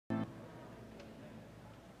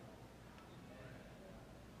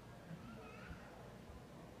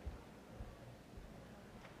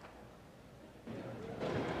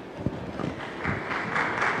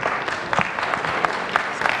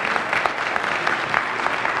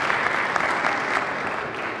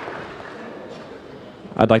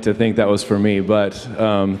I'd like to think that was for me, but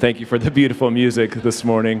thank you for the beautiful music this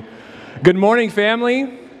morning. Good morning,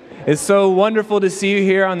 family. It's so wonderful to see you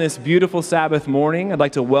here on this beautiful Sabbath morning. I'd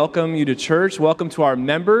like to welcome you to church. Welcome to our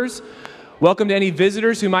members. Welcome to any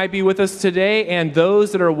visitors who might be with us today and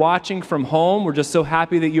those that are watching from home. We're just so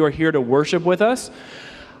happy that you are here to worship with us.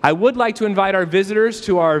 I would like to invite our visitors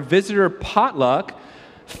to our visitor potluck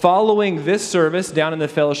following this service down in the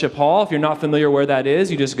fellowship hall. If you're not familiar where that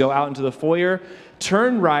is, you just go out into the foyer,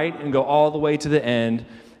 turn right, and go all the way to the end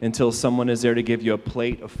until someone is there to give you a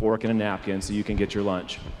plate, a fork, and a napkin so you can get your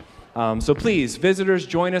lunch. So please, visitors,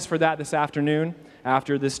 join us for that this afternoon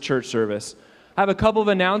after this church service. I have a couple of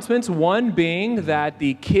announcements, one being that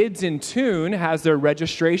the Kids in Tune has their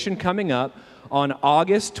registration coming up on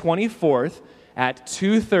August 24th at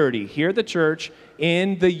 2:30 here at the church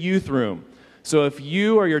in the youth room. So if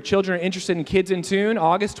you or your children are interested in Kids in Tune,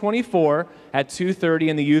 August 24 at 2:30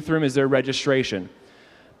 in the youth room is their registration.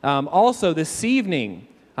 Also, this evening,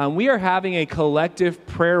 we are having a collective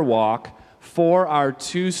prayer walk for our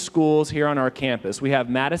two schools here on our campus. We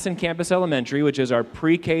have Madison Campus Elementary, which is our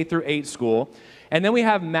pre-K through 8 school, and then we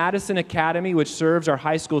have Madison Academy, which serves our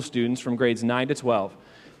high school students from grades 9 to 12.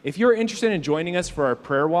 If you're interested in joining us for our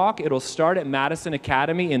prayer walk, it'll start at Madison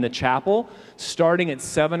Academy in the chapel, starting at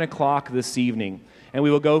 7 o'clock this evening. And we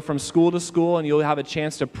will go from school to school, and you'll have a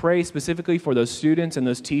chance to pray specifically for those students and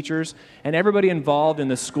those teachers and everybody involved in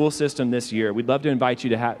the school system this year. We'd love to invite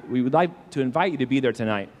you we would like to invite you to be there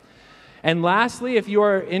tonight. And lastly, if you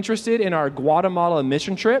are interested in our Guatemala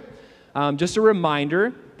mission trip, just a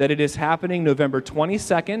reminder that it is happening November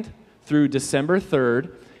 22nd through December 3rd.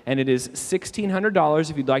 And it is $1,600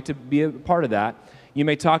 if you'd like to be a part of that. You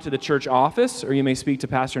may talk to the church office, or you may speak to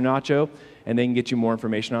Pastor Nacho, and they can get you more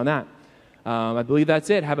information on that. I believe that's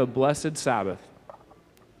it. Have a blessed Sabbath.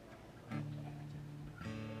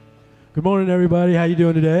 Good morning, everybody. How you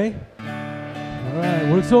doing today? All right,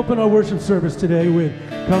 well, let's open our worship service today with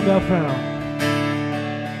Come Thou Fount.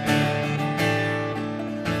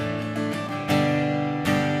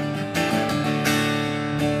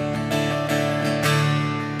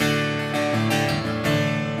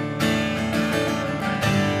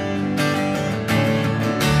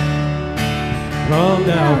 Come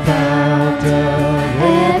thou fount of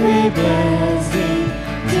every blessing,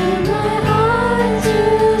 turn my heart to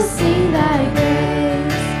sing thy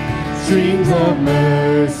grace. Streams of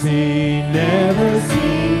mercy never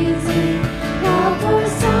ceasing, call for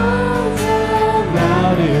songs of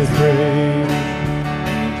loudest praise.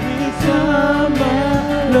 Teach me some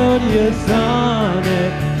melodious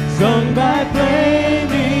sonnet, sung by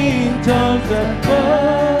flaming tongues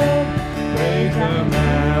above. Praise the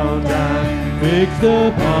mountain fixed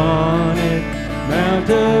upon it, mount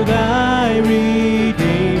of thy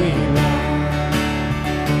redeeming love.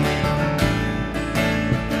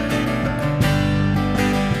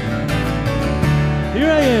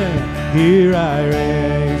 Here I am, here I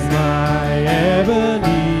raise my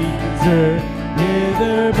Ebenezer,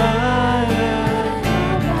 hither by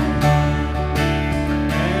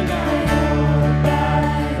and I hope by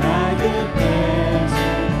thy good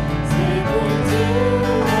pleasure,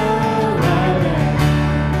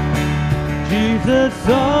 Jesus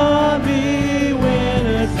saw me when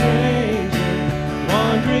a stranger,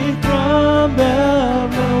 wandering from the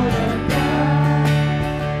road of God.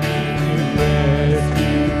 He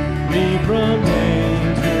rescued me from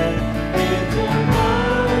danger, into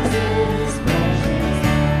Moses' precious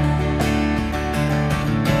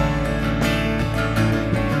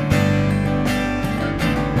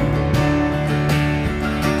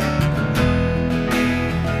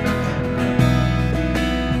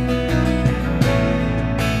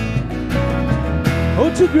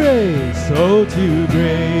oh to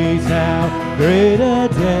grace, how great a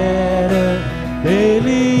debt of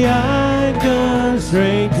daily I'm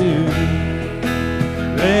constrained to thee.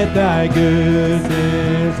 Let thy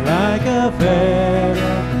goodness like a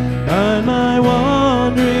fetter bind my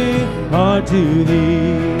wandering heart to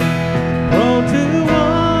thee. Prone to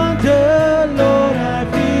wander, Lord, I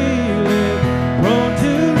feel it, prone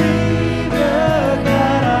to leave the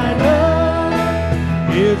God I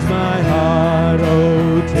love. Here's my heart,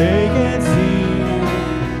 oh, take and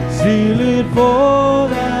seal it for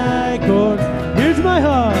thy courts. Here's my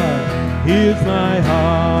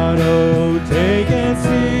heart, oh, take and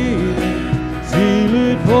seal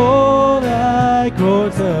it for thy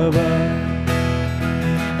courts above.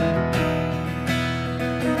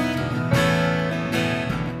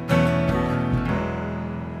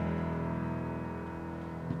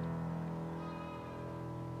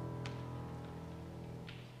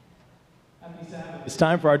 It's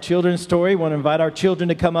time for our children's story. We want to invite our children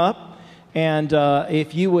to come up And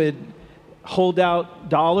if you would hold out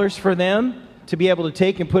dollars for them to be able to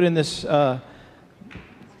take and put in this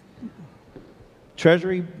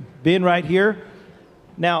treasury bin right here.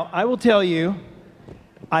 Now, I will tell you,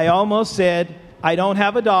 I almost said, I don't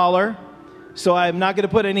have a dollar, so I'm not going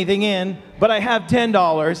to put anything in, but I have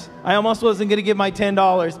 $10. I almost wasn't going to give my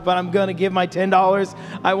 $10, but I'm going to give my $10.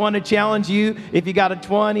 I want to challenge you, if you got a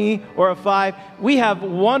 20 or a 5. We have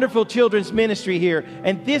wonderful children's ministry here,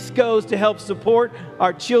 and this goes to help support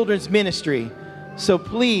our children's ministry. So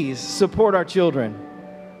please support our children.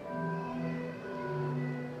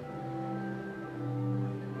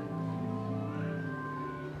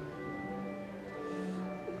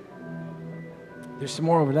 There's some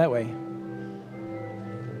more over that way.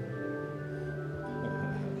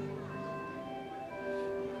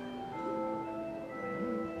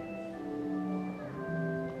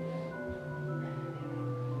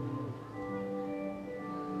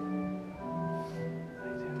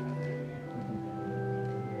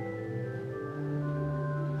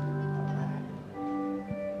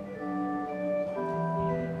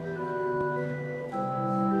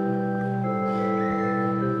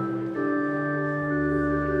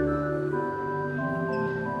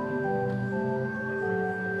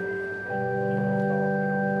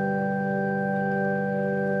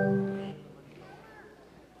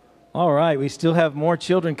 All right, we still have more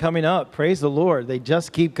children coming up. Praise the Lord. They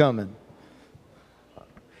just keep coming.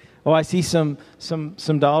 Oh, I see some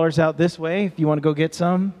dollars out this way if you want to go get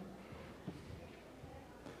some.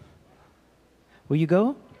 Will you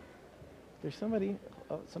go? There's somebody.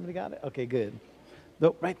 Oh, somebody got it? Okay, good.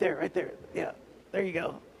 No, right there, right there. Yeah, there you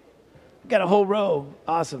go. Got a whole row.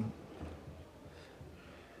 Awesome.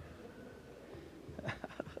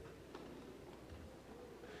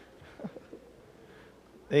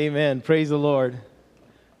 Amen. Praise the Lord.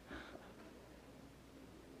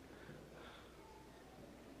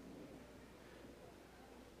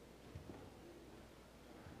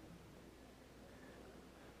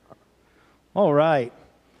 All right.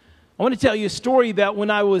 I want to tell you a story about when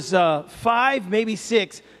I was 5, maybe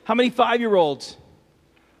 6. How many 5-year-olds?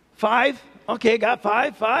 5? Okay, got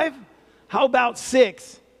 5. 5? How about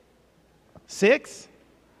 6? 6?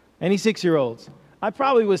 Any 6-year-olds? I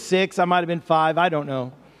probably was 6. I might have been 5. I don't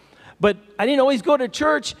know. But I didn't always go to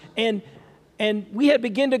church, and we had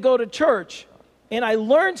begun to go to church. And I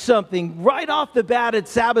learned something right off the bat at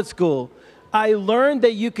Sabbath school. I learned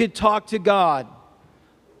that you could talk to God.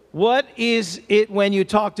 What is it when you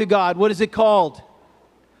talk to God? What is it called?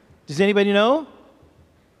 Does anybody know?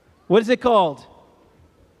 What is it called?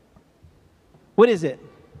 What is it?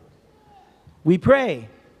 We pray,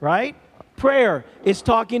 right? Prayer is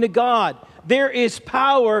talking to God. There is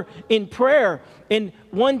power in prayer. And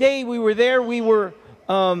one day we were there, we were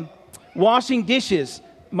washing dishes.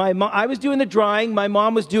 I was doing the drying, my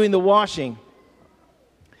mom was doing the washing.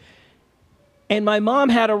 And my mom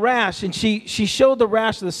had a rash, and she showed the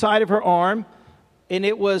rash to the side of her arm, and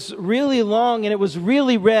it was really long, and it was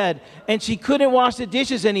really red, and she couldn't wash the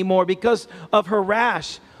dishes anymore because of her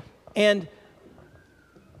rash. And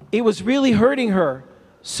it was really hurting her.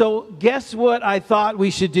 So guess what I thought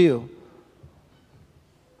we should do?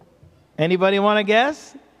 Anybody want to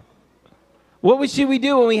guess? What should we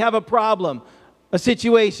do when we have a problem, a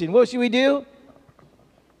situation? What should we do?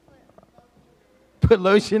 Put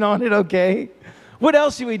lotion on it, okay. What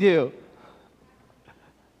else should we do?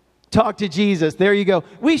 Talk to Jesus. There you go.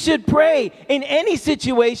 We should pray. In any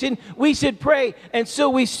situation, we should pray. And so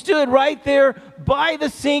we stood right there by the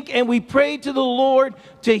sink and we prayed to the Lord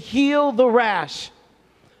to heal the rash.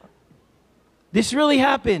 This really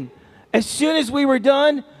happened. As soon as we were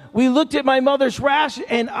done, we looked at my mother's rash,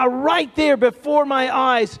 and right there before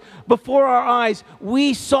our eyes,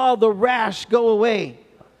 we saw the rash go away.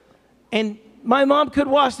 And my mom could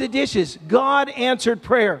wash the dishes. God answered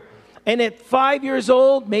prayer. And at 5 years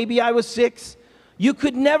old, maybe I was 6, you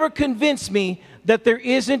could never convince me that there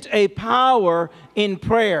isn't a power in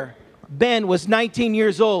prayer. Ben was 19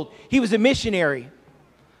 years old. He was a missionary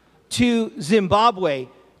to Zimbabwe.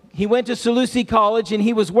 He went to Salusi College, and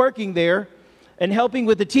he was working there and helping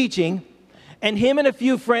with the teaching. And him and a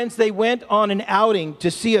few friends, they went on an outing to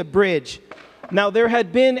see a bridge. Now, there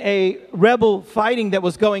had been a rebel fighting that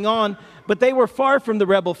was going on, but they were far from the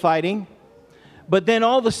rebel fighting. But then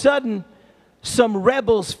all of a sudden, some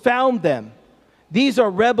rebels found them. These are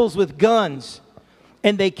rebels with guns.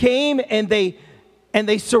 And they came and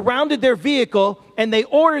they surrounded their vehicle, and they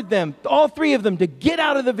ordered them, all 3 of them, to get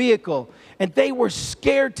out of the vehicle. And they were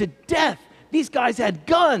scared to death. These guys had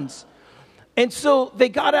guns. And so they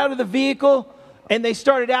got out of the vehicle, and they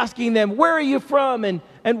started asking them, where are you from? And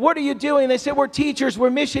what are you doing? They said, we're teachers, we're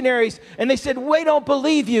missionaries. And they said, we don't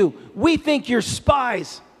believe you. We think you're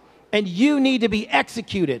spies, and you need to be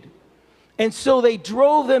executed. And so they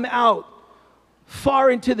drove them out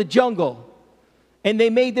far into the jungle, and they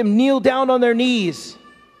made them kneel down on their knees,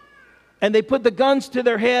 and they put the guns to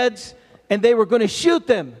their heads, and they were going to shoot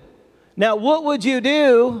them. Now, what would you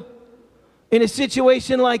do in a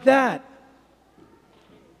situation like that?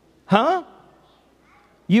 Huh?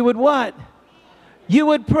 You would what? You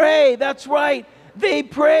would pray. That's right. They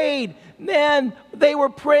prayed. Man, they were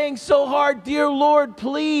praying so hard. Dear Lord,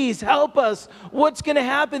 please help us. What's going to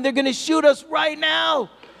happen? They're going to shoot us right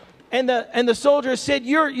now. And the soldiers said,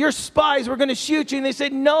 you're spies. We're going to shoot you. And they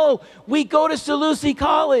said, no, we go to Seleucia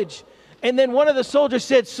College. And then one of the soldiers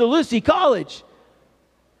said, Seleucia College?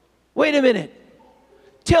 Wait a minute.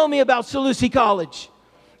 Tell me about Seleucia College.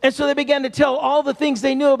 And so they began to tell all the things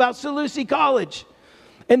they knew about Seleucia College.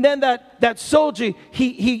 And then that soldier,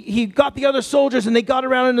 he got the other soldiers, and they got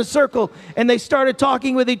around in a circle, and they started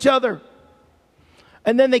talking with each other.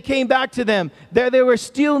 And then they came back to them. There they were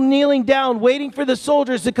still kneeling down, waiting for the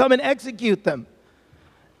soldiers to come and execute them.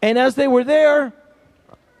 And as they were there,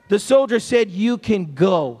 the soldier said, you can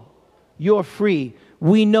go. You're free.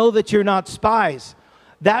 We know that you're not spies.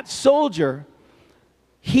 That soldier,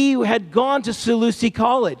 he had gone to Seleucia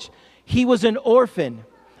College. He was an orphan,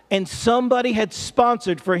 and somebody had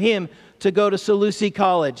sponsored for him to go to Seleucia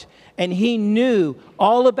College. And he knew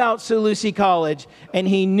all about Seleucia College, and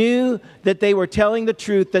he knew that they were telling the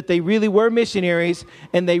truth, that they really were missionaries,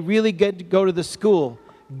 and they really get to go to the school.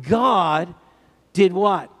 God did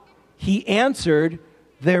what? He answered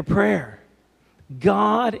their prayer.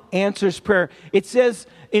 God answers prayer. It says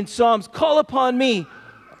in Psalms, call upon me.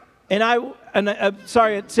 It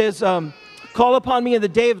says, call upon me in the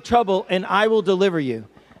day of trouble, and I will deliver you.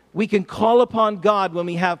 We can call upon God when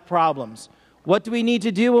we have problems. What do we need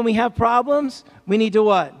to do when we have problems? We need to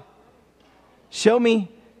what? Show me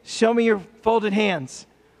your folded hands.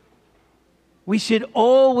 We should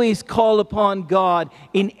always call upon God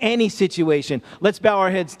in any situation. Let's bow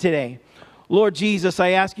our heads today. Lord Jesus, I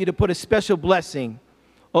ask you to put a special blessing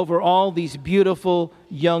over all these beautiful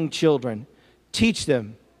young children. Teach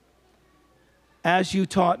them, as you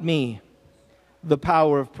taught me, the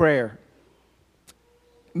power of prayer.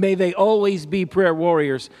 May they always be prayer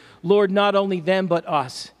warriors. Lord, not only them, but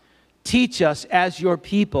us. Teach us as your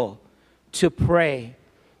people to pray,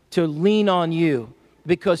 to lean on you,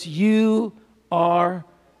 because you are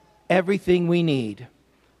everything we need.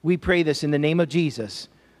 We pray this in the name of Jesus.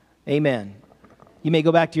 Amen. You may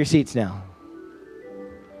go back to your seats now.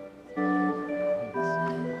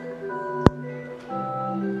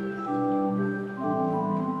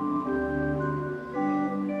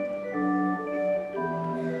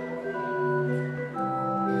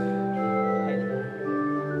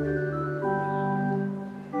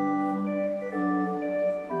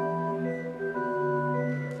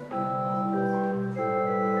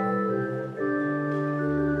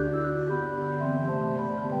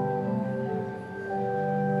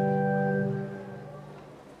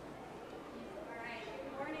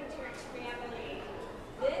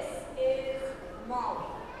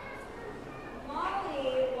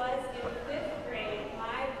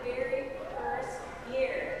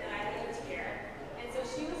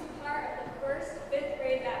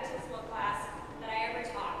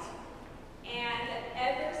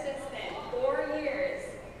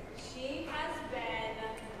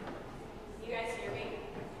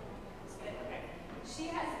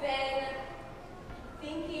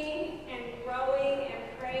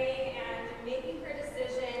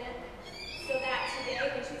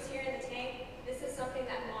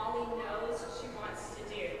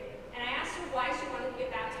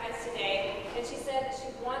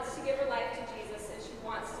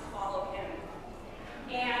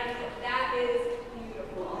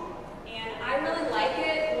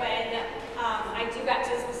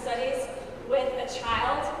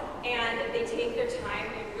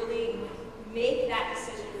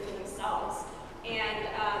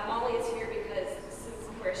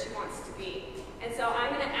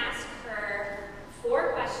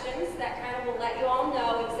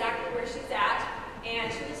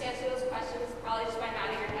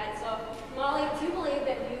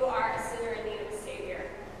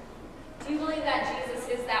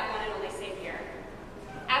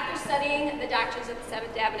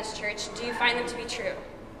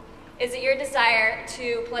 Is it your desire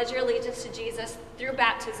to pledge your allegiance to Jesus through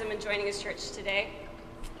baptism and joining his church today?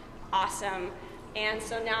 Awesome. And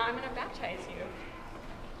so now I'm going to baptize you.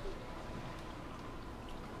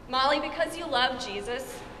 Molly, because you love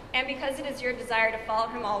Jesus, And because it is your desire to follow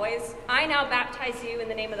him always, I now baptize you in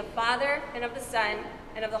the name of the Father, and of the Son,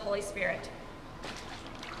 and of the Holy Spirit.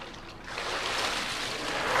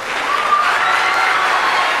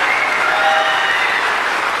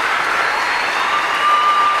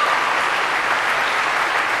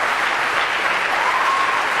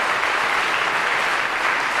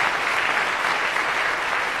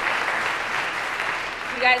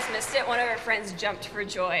 You guys missed it. One of our friends jumped for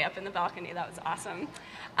joy up in the balcony. That was awesome.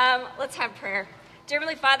 Let's have prayer. Dear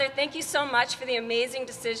Heavenly Father, thank you so much for the amazing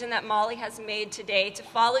decision that Molly has made today to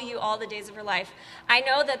follow you all the days of her life. I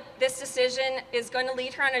know that this decision is going to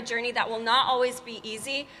lead her on a journey that will not always be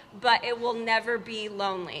easy, but it will never be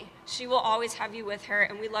lonely. She will always have you with her,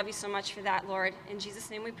 and we love you so much for that, Lord. In Jesus'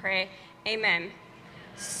 name we pray. Amen.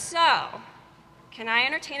 So, can I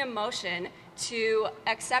entertain a motion to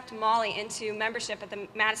accept Molly into membership at the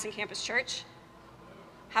Madison Campus Church?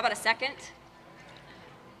 How about a second?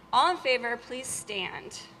 All in favor, please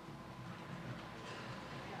stand.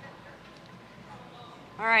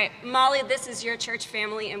 All right, Molly, this is your church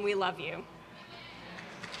family, and we love you.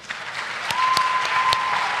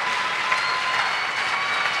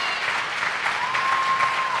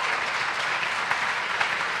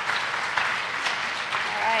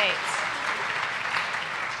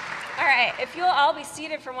 All right, if you'll all be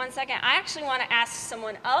seated for 1 second, I actually want to ask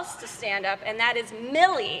someone else to stand up, and that is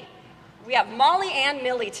Millie. We have Molly and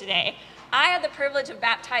Millie today. I had the privilege of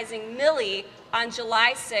baptizing Millie on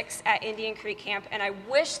July 6th at Indian Creek Camp, and I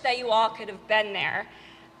wish that you all could have been there.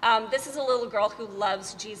 This is a little girl who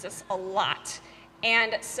loves Jesus a lot,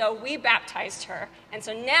 and so we baptized her. And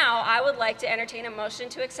so now I would like to entertain a motion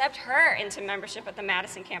to accept her into membership at the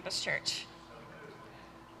Madison Campus Church.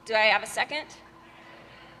 Do I have a second?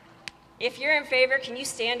 If you're in favor, can you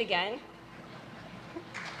stand again?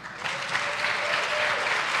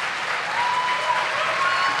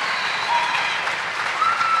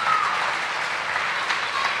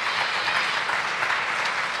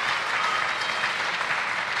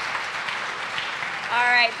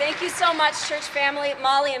 All right, thank you so much, church family.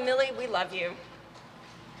 Molly and Millie, we love you.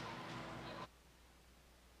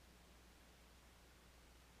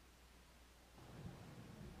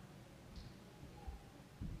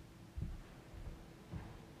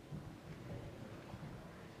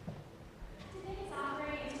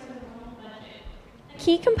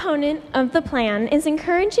 Key component of the plan is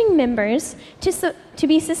encouraging members to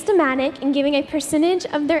be systematic in giving a percentage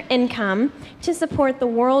of their income to support the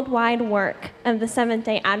worldwide work of the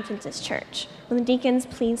Seventh-day Adventist Church. Will the deacons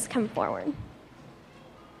please come forward?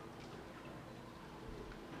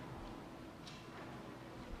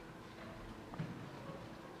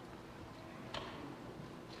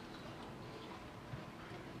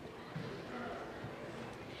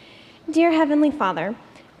 Dear Heavenly Father,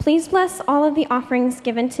 please bless all of the offerings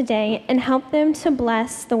given today and help them to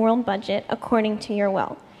bless the world budget according to your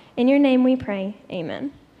will. In your name we pray,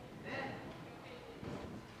 amen.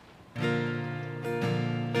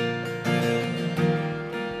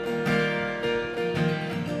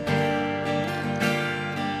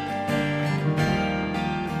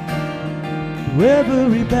 Through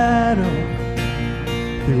every battle,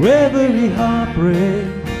 through every heartbreak,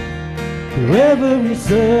 through every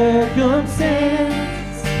circumstance,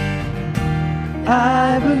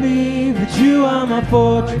 I believe that you are my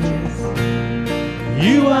fortress,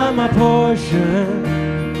 you are my portion,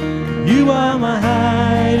 you are my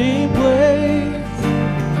hiding place,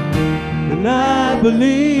 and I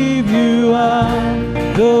believe you are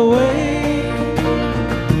the way,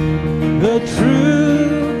 the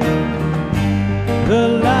truth, the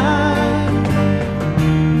light.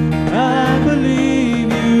 I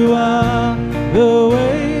believe you are the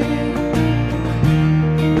way,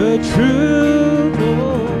 the truth,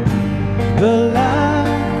 the light.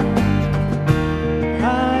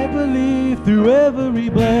 I believe through every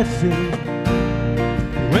blessing,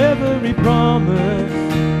 through every promise,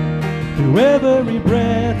 through every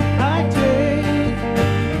breath I take,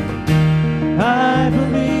 I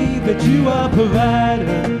believe that you are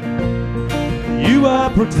provider, you are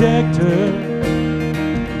protector,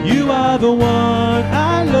 you are the one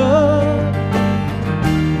I love.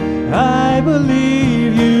 I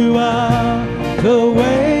believe you are the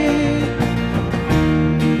way,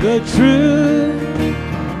 the truth,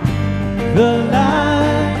 the light.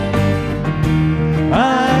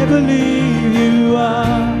 I believe you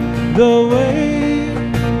are the way,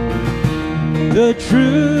 the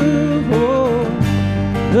truth,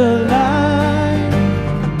 the light.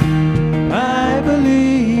 I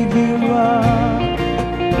believe you are.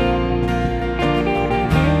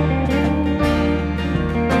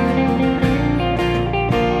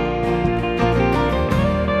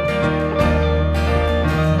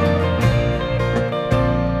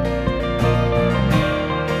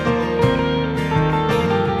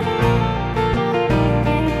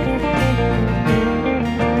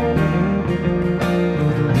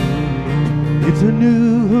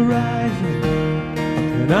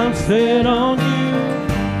 and I'm set on you.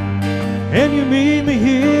 And you meet me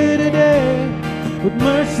here today with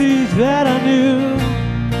mercies that I knew.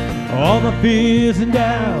 All my fears and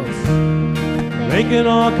doubts, they can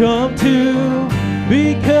all come true,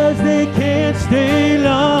 because they can't stay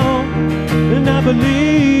long. And I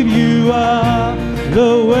believe you are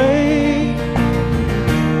the way,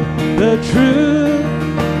 the truth,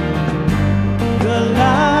 the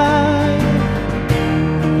light.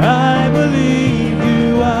 I believe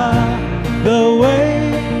you are the way,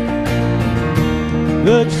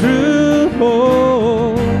 the truth,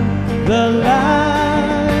 oh, the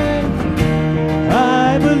light.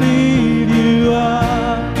 I believe you are.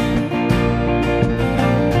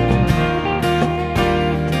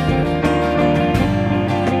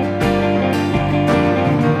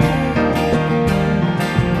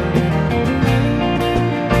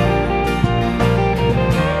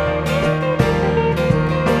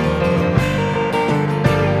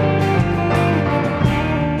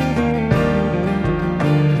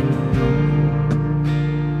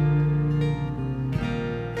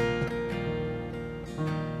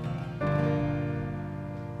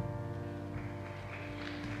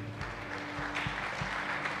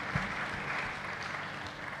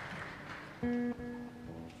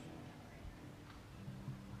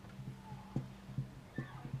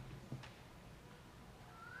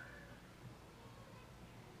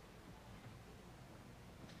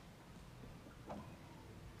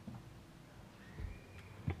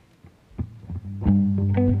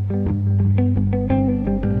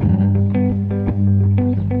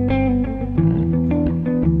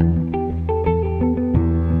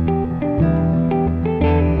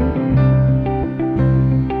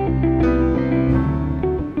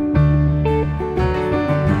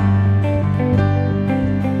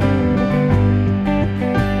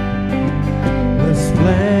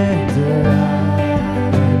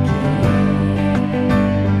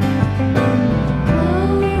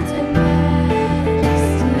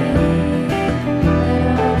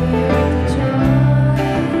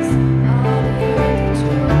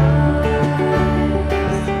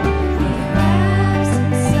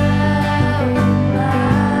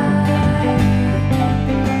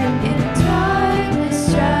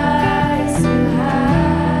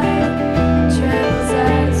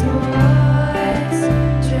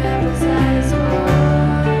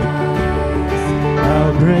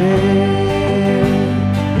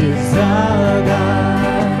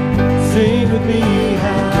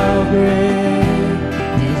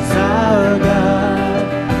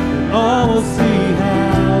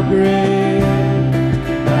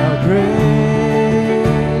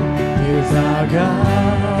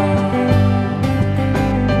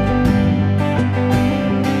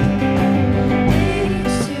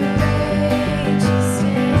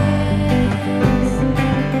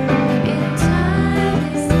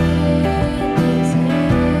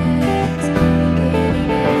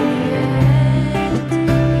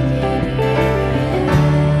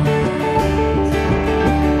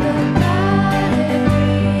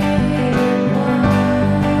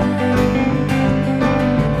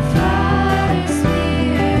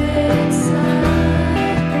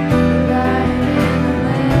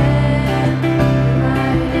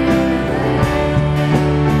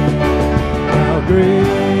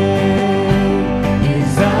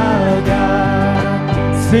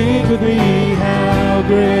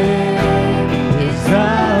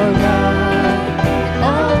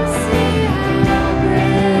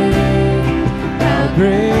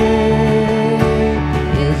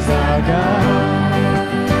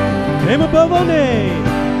 Name above all names.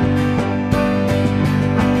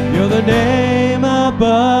 You're the name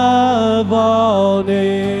above all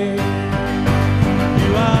names.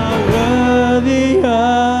 You are worthy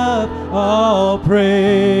of all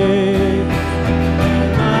praise.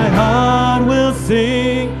 And my heart will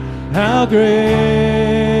sing, how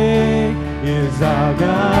great is our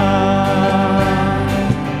God.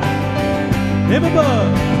 Name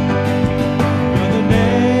above. You're the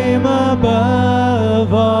name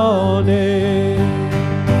above all names.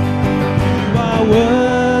 You are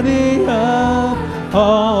worthy of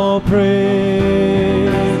all praise.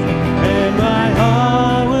 And my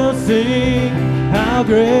heart will sing, how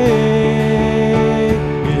great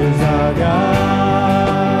is our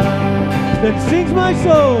God. Then sings my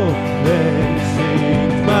soul, then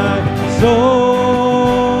sings my soul.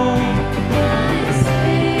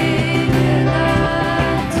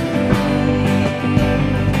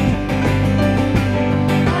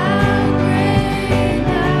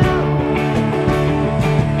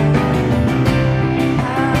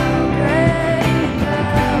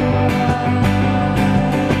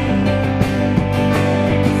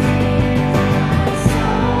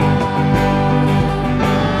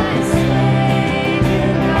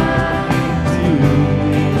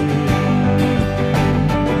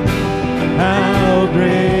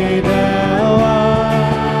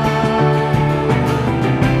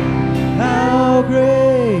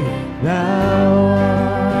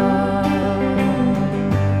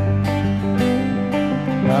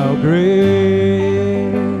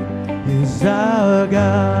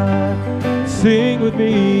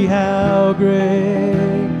 see how great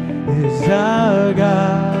is our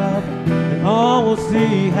God, and all will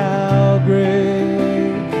see how great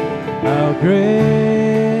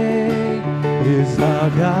is our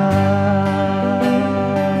God.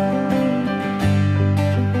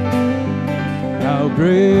 How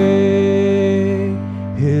great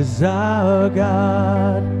is our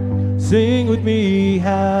God. Sing with me,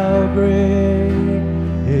 how great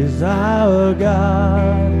is our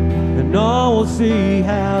God, and all will see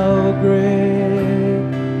how great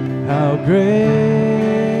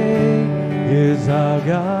is our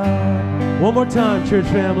God. One more time, church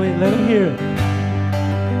family, let them hear it.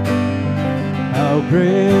 How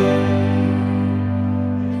great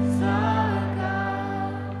is our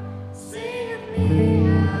God. Sing with me,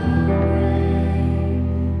 how great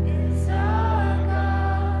is our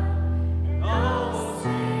God, and all will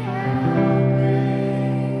see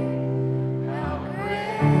how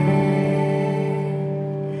great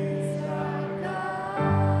is our God.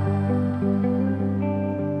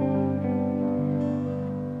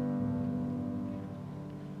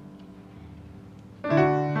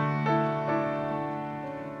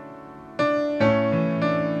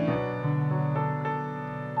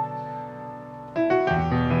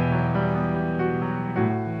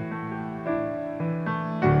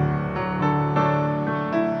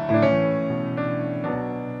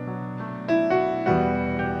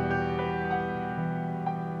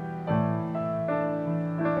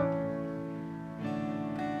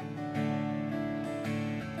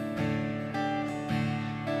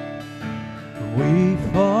 We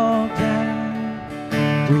fall down,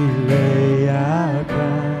 we lay our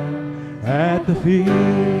crown at the feet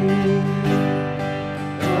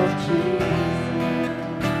of Jesus.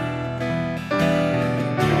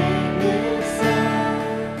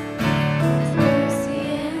 His mercy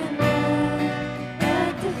and love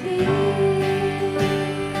at the feet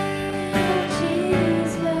of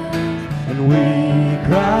Jesus. And we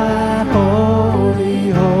cry, holy,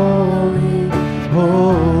 holy,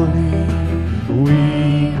 holy. We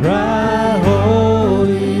cry,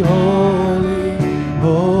 holy, holy,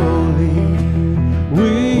 holy.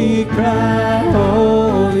 We cry,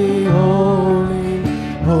 holy, holy,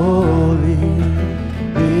 holy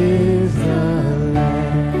is the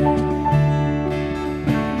Lamb.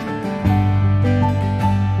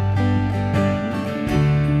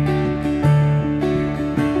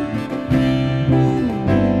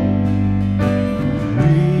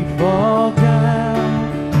 We fall down,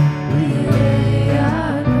 we lay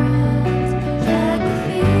our crowns at the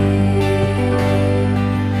feet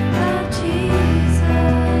of Jesus.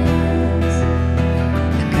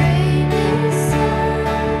 The greatness of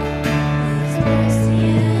His mercy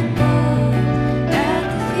and love at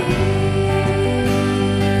the feet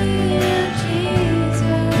of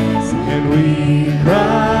Jesus. And we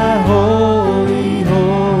cry, holy,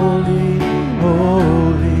 holy,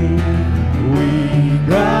 holy. We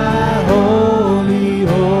cry, holy,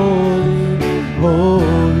 holy,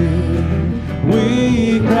 holy. We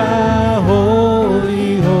cry, holy,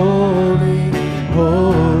 holy,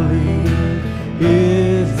 holy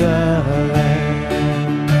is the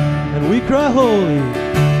Lamb. And we cry, holy.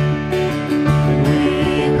 And we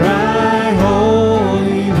cry,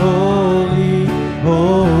 holy, holy,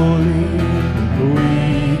 holy. We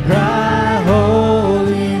cry,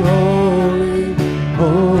 holy, holy,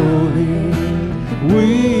 holy. We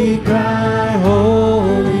cry,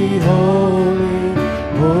 holy, holy,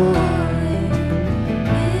 holy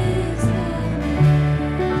is the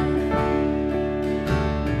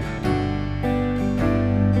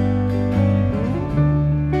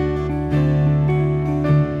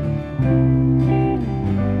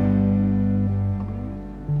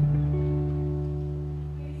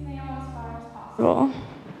possible.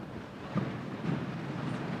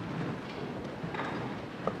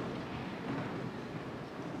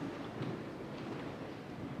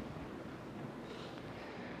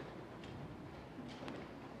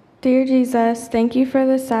 Dear Jesus, thank you for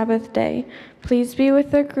this Sabbath day. Please be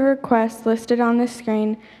with the requests listed on the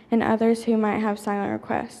screen and others who might have silent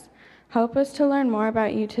requests. Help us to learn more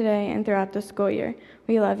about you today and throughout the school year.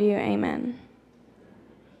 We love you. Amen.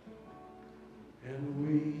 And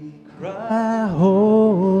we cry,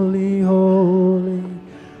 holy, holy,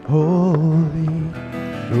 holy.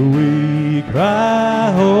 We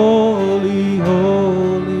cry, holy,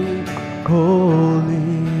 holy, holy.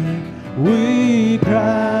 We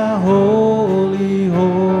cry, holy,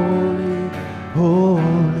 holy,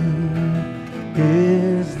 holy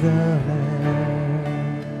is the Lamb.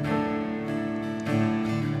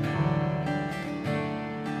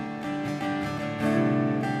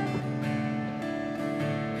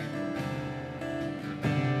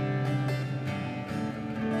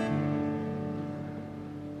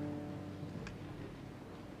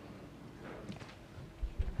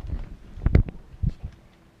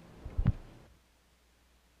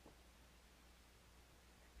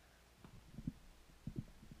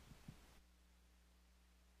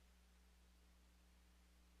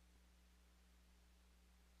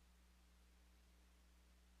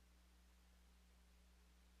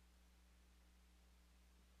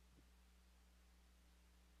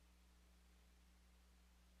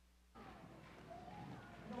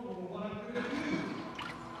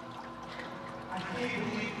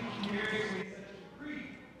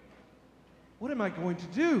 am I going to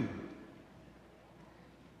do?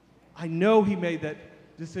 I know he made that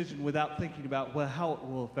decision without thinking about, well, how it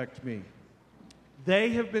will affect me. They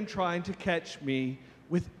have been trying to catch me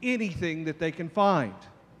with anything that they can find.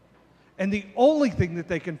 And the only thing that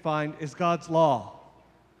they can find is God's law.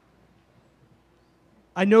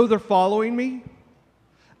 I know they're following me.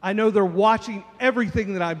 I know they're watching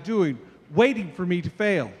everything that I'm doing, waiting for me to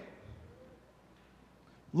fail.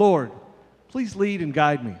 Lord, please lead and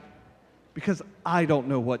guide me, because I don't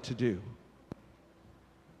know what to do.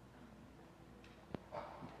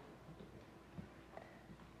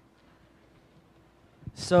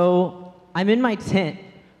 So I'm in my tent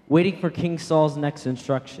waiting for King Saul's next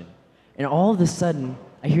instruction. And all of a sudden,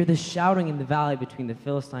 I hear this shouting in the valley between the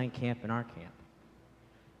Philistine camp and our camp.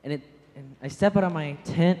 And I step out of my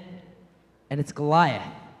tent, and it's Goliath,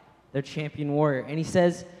 their champion warrior. And he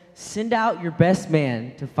says, "Send out your best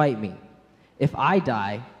man to fight me. If I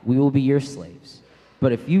die, we will be your slaves.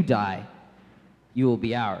 But if you die, you will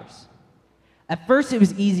be ours." At first, it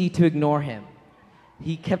was easy to ignore him.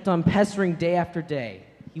 He kept on pestering day after day.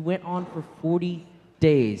 He went on for 40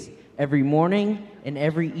 days, every morning and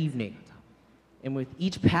every evening. And with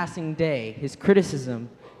each passing day, his criticism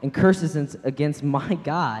and curses against my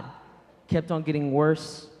God kept on getting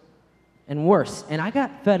worse and worse. And I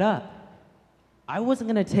got fed up. I wasn't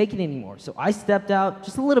going to take it anymore. So I stepped out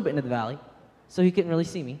just a little bit into the valley so he couldn't really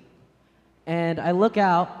see me. And I look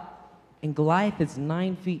out, and Goliath is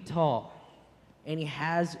 9 feet tall. And he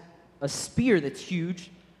has a spear that's huge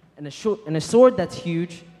and a sword that's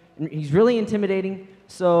huge. And he's really intimidating.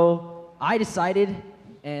 So I decided,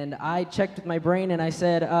 and I checked with my brain, and I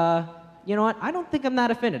said, you know what? I don't think I'm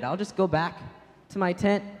that offended. I'll just go back to my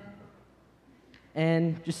tent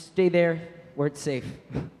and just stay there where it's safe.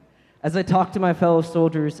 As I talk to my fellow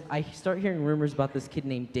soldiers, I start hearing rumors about this kid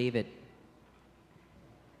named David.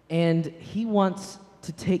 And he wants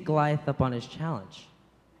to take Goliath up on his challenge.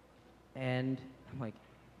 And I'm like,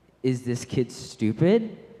 is this kid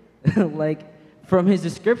stupid? Like, from his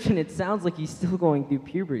description, it sounds like he's still going through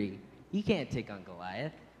puberty. He can't take on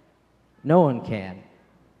Goliath. No one can.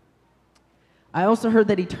 I also heard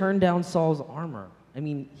that he turned down Saul's armor. I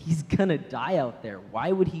mean, he's gonna die out there.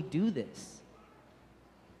 Why would he do this?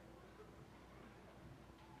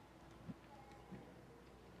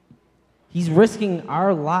 He's risking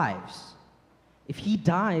our lives. If he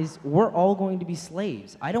dies, we're all going to be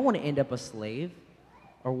slaves. I don't want to end up a slave,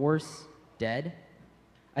 or worse, dead.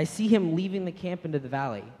 I see him leaving the camp into the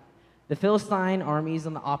valley. The Philistine army is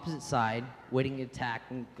on the opposite side, waiting to attack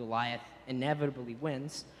when Goliath inevitably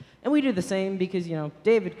wins. And we do the same because,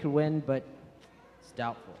 David could win, but it's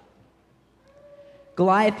doubtful.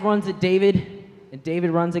 Goliath runs at David, and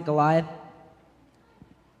David runs at Goliath.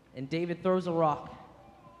 And David throws a rock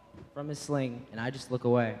from his sling, and I just look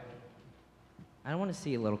away. I don't want to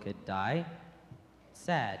see a little kid die. It's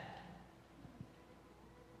sad.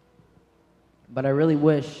 But I really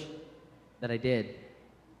wish that I did.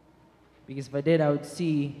 Because if I did, I would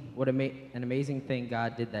see what an amazing thing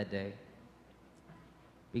God did that day.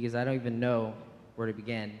 Because I don't even know where to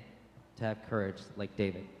begin to have courage like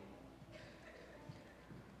David.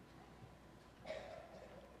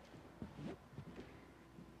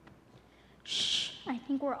 Shh, I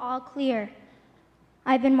think we're all clear.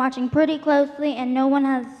 I've been watching pretty closely, and no one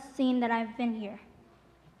has seen that I've been here.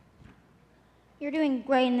 You're doing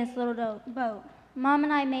great in this little boat. Mom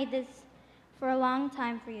and I made this for a long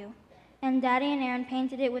time for you, and Daddy and Aaron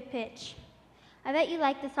painted it with pitch. I bet you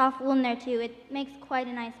like the soft wool in there too. It makes quite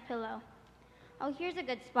a nice pillow. Oh, here's a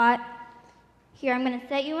good spot. Here, I'm going to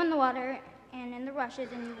set you in the water and in the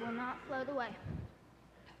rushes, and you will not float away.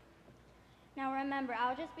 Now remember,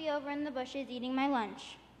 I'll just be over in the bushes eating my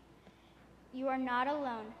lunch. You are not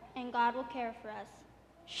alone, and God will care for us.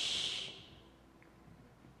 Shh.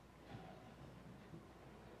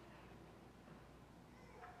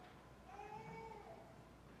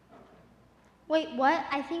 Wait, what?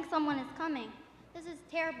 I think someone is coming. This is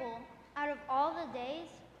terrible. Out of all the days,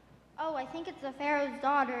 I think it's the Pharaoh's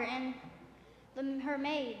daughter and her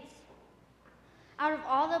maids. Out of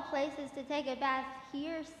all the places to take a bath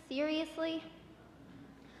here, seriously?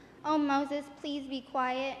 Oh, Moses, please be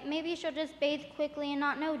quiet. Maybe she'll just bathe quickly and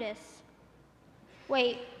not notice.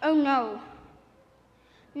 Wait, oh no.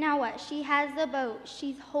 Now what? She has the boat.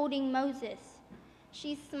 She's holding Moses.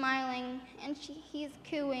 She's smiling, and he's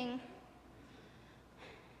cooing.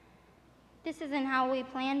 This isn't how we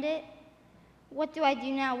planned it. What do I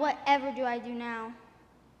do now? Whatever do I do now?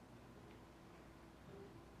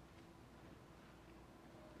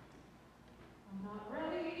 I'm not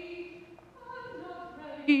ready.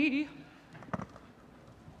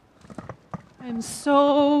 I'm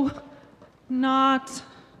so Not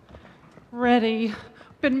ready.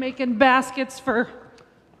 Been making baskets for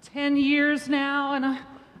 10 years now, and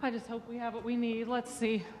I just hope we have what we need. Let's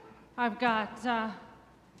see. I've got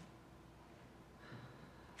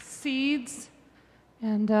seeds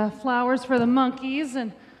and flowers for the monkeys,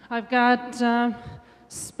 and I've got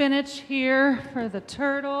spinach here for the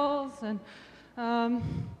turtles, and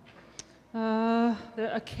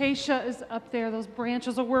the acacia is up there. Those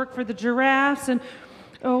branches will work for the giraffes, and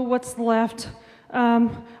oh, what's left?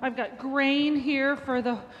 I've got grain here for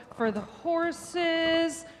the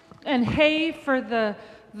horses, and hay for the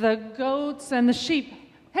goats and the sheep.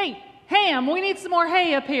 Hey, Ham, we need some more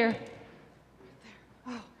hay up here.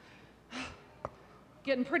 Oh.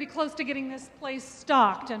 Getting pretty close to getting this place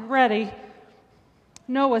stocked and ready.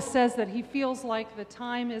 Noah says that he feels like the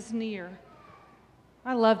time is near.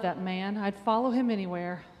 I love that man. I'd follow him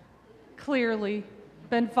anywhere. Clearly,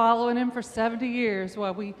 been following him for 70 years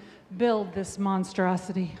while we build this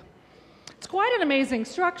monstrosity. It's quite an amazing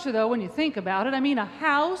structure, though, when you think about it. I mean, a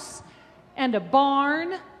house and a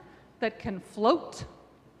barn that can float.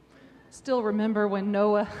 Still remember when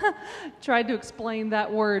Noah tried to explain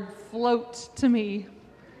that word float to me.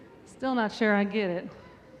 Still not sure I get it.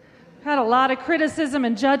 Had a lot of criticism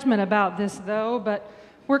and judgment about this, though, but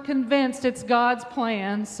we're convinced it's God's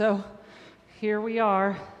plan, so here we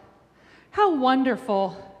are. How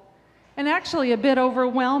wonderful, and actually a bit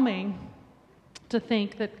overwhelming to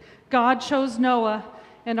think that God chose Noah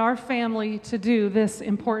and our family to do this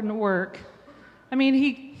important work. I mean,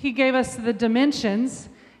 he gave us the dimensions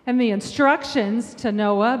and the instructions to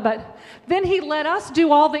Noah, but then he let us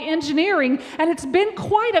do all the engineering, and it's been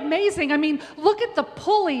quite amazing. I mean, look at the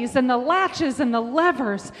pulleys and the latches and the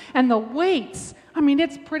levers and the weights. I mean,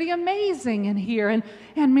 it's pretty amazing in here. And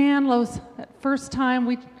man, that first time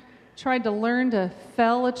we tried to learn to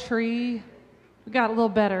fell a tree, we got a little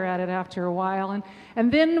better at it after a while.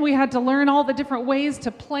 And then we had to learn all the different ways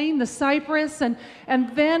to plane the cypress, and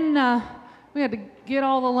then we had to get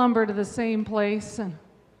all the lumber to the same place, and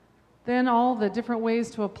then all the different ways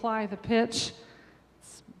to apply the pitch.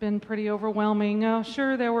 It's been pretty overwhelming. Oh,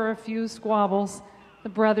 sure, there were a few squabbles. The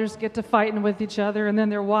brothers get to fighting with each other, and then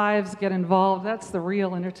their wives get involved. That's the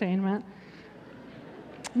real entertainment.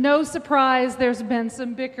 No surprise, there's been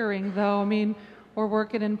some bickering, though. I mean, we're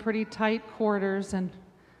working in pretty tight quarters, and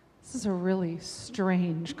this is a really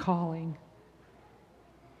strange calling.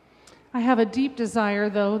 I have a deep desire,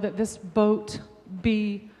 though, that this boat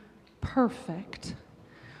be perfect.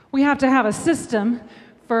 We have to have a system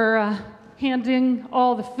for handing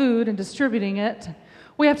all the food and distributing it.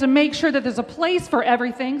 We have to make sure that there's a place for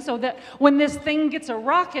everything so that when this thing gets a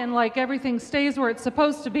rockin', like everything stays where it's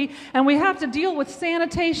supposed to be. And we have to deal with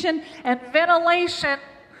sanitation and ventilation.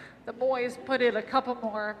 The boys put in a couple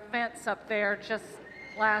more vents up there just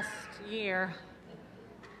last year.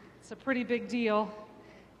 It's a pretty big deal.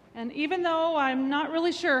 And even though I'm not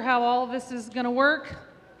really sure how all of this is going to work,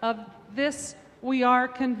 of this we are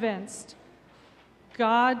convinced.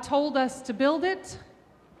 God told us to build it,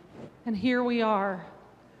 and here we are.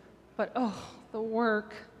 But oh, the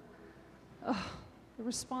work, oh, the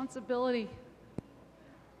responsibility,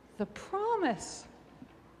 the promise.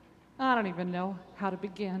 I don't even know how to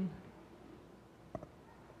begin.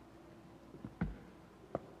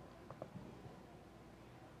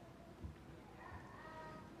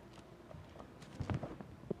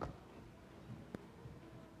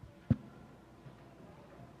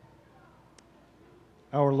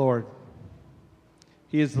 Our Lord,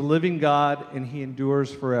 He is the living God, and He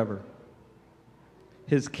endures forever.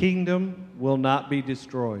 His kingdom will not be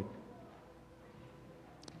destroyed.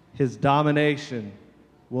 His domination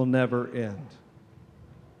will never end.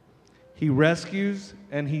 He rescues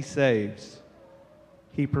and He saves.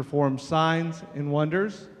 He performs signs and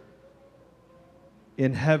wonders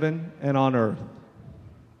in heaven and on earth.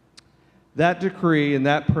 That decree and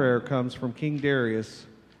that prayer comes from King Darius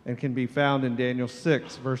and can be found in Daniel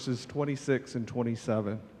 6, verses 26 and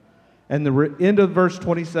 27. And the end of verse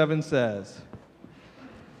 27 says,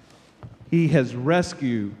 He has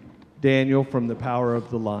rescued Daniel from the power of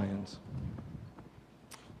the lions.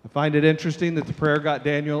 I find it interesting that prayer got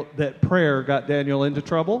Daniel into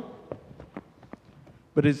trouble.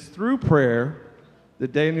 But it's through prayer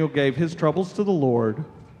that Daniel gave his troubles to the Lord,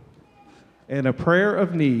 and a prayer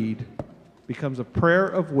of need becomes a prayer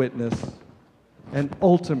of witness, and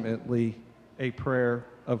ultimately a prayer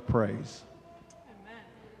of praise.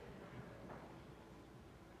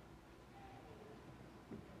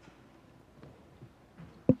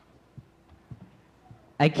 Amen.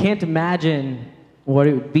 I can't imagine what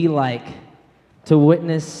it would be like to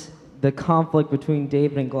witness the conflict between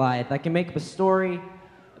David and Goliath. I can make up a story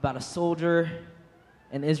about a soldier,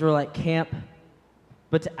 an Israelite camp,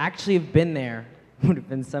 but to actually have been there would have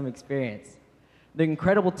been some experience. The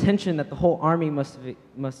incredible tension that the whole army must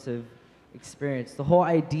have experienced, the whole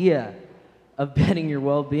idea of betting your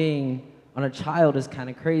well-being on a child is kind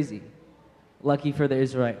of crazy. Lucky for the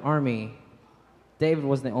Israelite army, David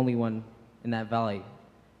wasn't the only one in that valley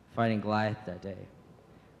fighting Goliath that day.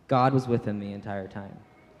 God was with him the entire time.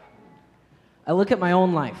 I look at my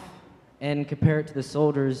own life and compare it to the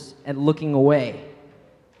soldiers and looking away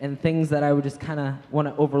and things that I would just kind of want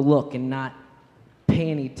to overlook and not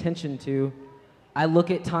pay any attention to. I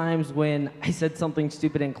look at times when I said something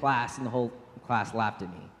stupid in class and the whole class laughed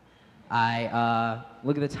at me. I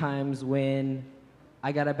look at the times when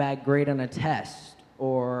I got a bad grade on a test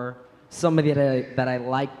or somebody that I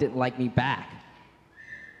liked didn't like me back.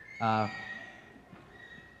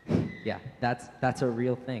 Yeah, that's a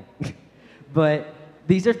real thing. But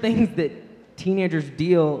these are things that teenagers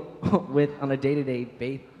deal with on a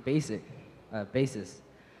day-to-day basis.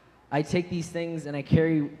 I take these things and I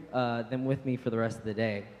carry them with me for the rest of the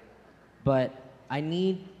day. But I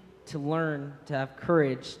need to learn to have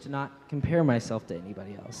courage to not compare myself to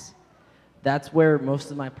anybody else. That's where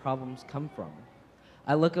most of my problems come from.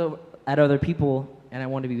 I look at other people and I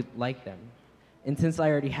want to be like them. And since I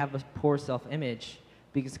already have a poor self-image,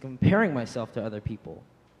 because comparing myself to other people,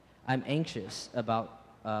 I'm anxious about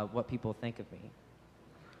what people think of me.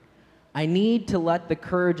 I need to let the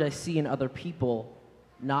courage I see in other people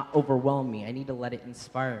not overwhelm me. I need to let it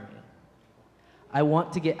inspire me. I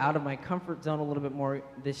want to get out of my comfort zone a little bit more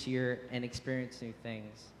this year and experience new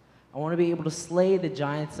things. I want to be able to slay the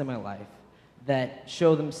giants in my life that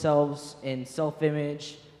show themselves in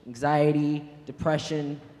self-image, anxiety,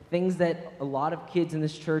 depression, things that a lot of kids in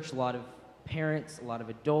this church, a lot of parents, a lot of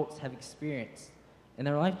adults have experienced in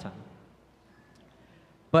their lifetime.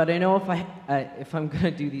 But I know if I'm going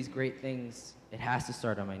to do these great things, it has to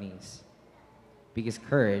start on my knees, because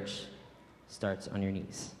courage starts on your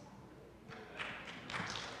knees.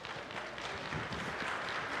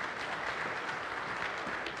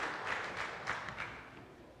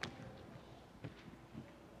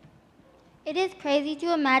 It is crazy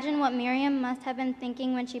to imagine what Miriam must have been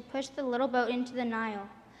thinking when she pushed the little boat into the Nile,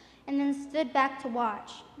 and then stood back to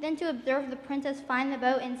watch, then to observe the princess find the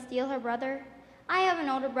boat and steal her brother. I have an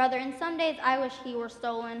older brother, and some days I wish he were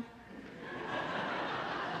stolen.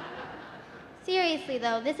 Seriously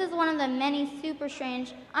though, this is one of the many super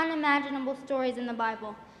strange, unimaginable stories in the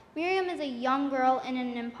Bible. Miriam is a young girl in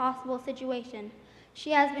an impossible situation.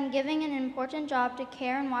 She has been given an important job to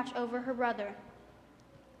care and watch over her brother.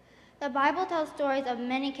 The Bible tells stories of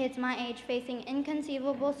many kids my age facing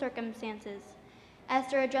inconceivable circumstances.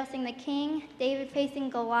 Esther addressing the king, David facing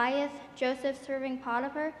Goliath, Joseph serving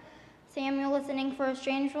Potiphar, Samuel listening for a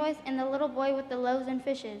strange voice, and the little boy with the loaves and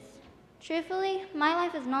fishes. Truthfully, my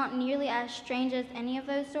life is not nearly as strange as any of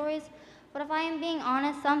those stories, but if I am being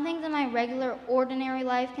honest, some things in my regular, ordinary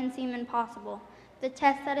life can seem impossible. The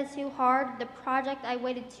test that is too hard, the project I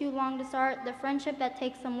waited too long to start, the friendship that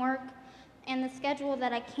takes some work, and the schedule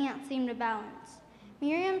that I can't seem to balance.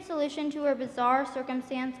 Miriam's solution to her bizarre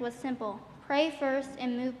circumstance was simple: pray first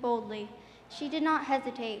and move boldly. She did not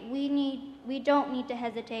hesitate. We don't need to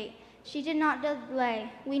hesitate. She did not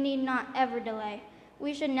delay. We need not ever delay.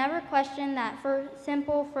 We should never question that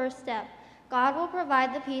simple first step. God will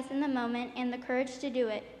provide the peace in the moment and the courage to do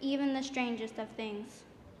it, even the strangest of things.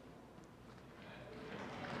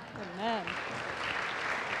 Amen.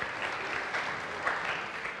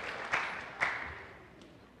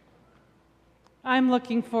 I'm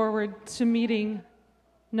looking forward to meeting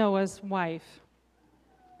Noah's wife.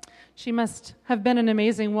 She must have been an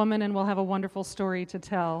amazing woman and will have a wonderful story to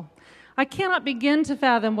tell. I cannot begin to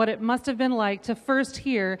fathom what it must have been like to first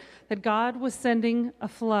hear that God was sending a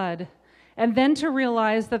flood, and then to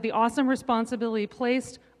realize that the awesome responsibility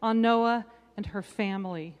placed on Noah and her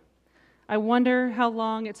family. I wonder how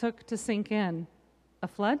long it took to sink in. A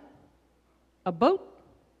flood? A boat?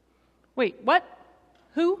 Wait, what?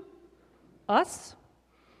 Who? Us?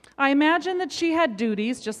 I imagine that she had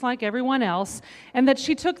duties just like everyone else, and that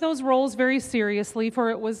she took those roles very seriously, for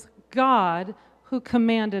it was God who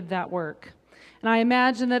commanded that work. And I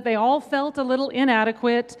imagine that they all felt a little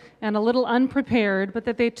inadequate and a little unprepared, but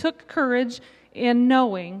that they took courage in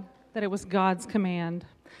knowing that it was God's command.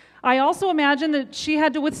 I also imagine that she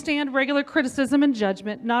had to withstand regular criticism and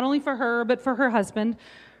judgment, not only for her, but for her husband,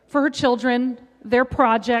 for her children, their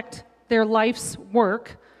project, their life's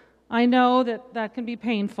work. I know that that can be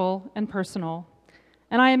painful and personal.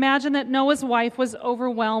 And I imagine that Noah's wife was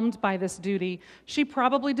overwhelmed by this duty. She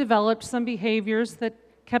probably developed some behaviors that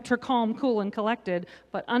kept her calm, cool, and collected,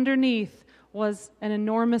 but underneath was an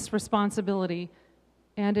enormous responsibility,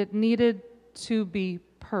 and it needed to be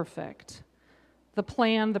perfect. The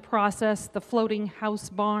plan, the process, the floating house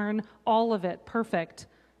barn, all of it perfect,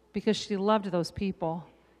 because she loved those people,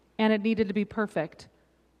 and it needed to be perfect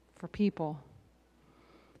for people.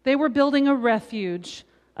 They were building a refuge,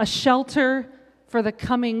 a shelter for the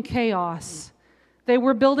coming chaos. They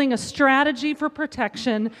were building a strategy for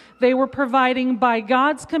protection. They were providing, by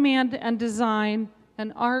God's command and design,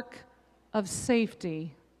 an ark of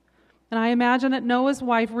safety. And I imagine that Noah's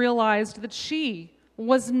wife realized that she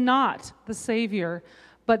was not the Savior,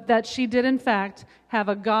 but that she did, in fact, have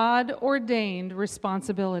a God-ordained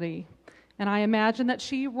responsibility. And I imagine that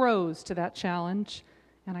she rose to that challenge,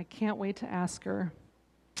 and I can't wait to ask her.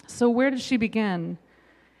 So where did she begin?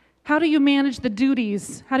 How do you manage the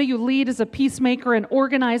duties? How do you lead as a peacemaker and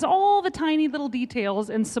organize all the tiny little details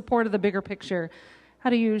in support of the bigger picture? How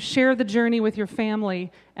do you share the journey with your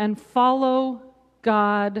family and follow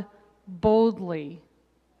God boldly?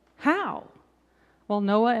 How? Well,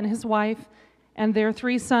 Noah and his wife and their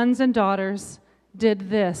 3 sons and daughters did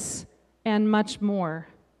this and much more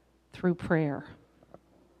through prayer.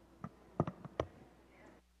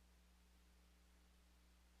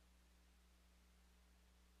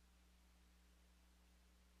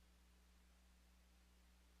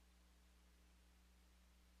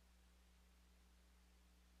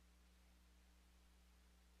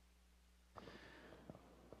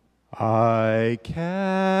 I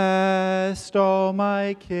cast all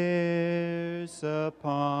my cares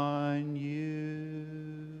upon you.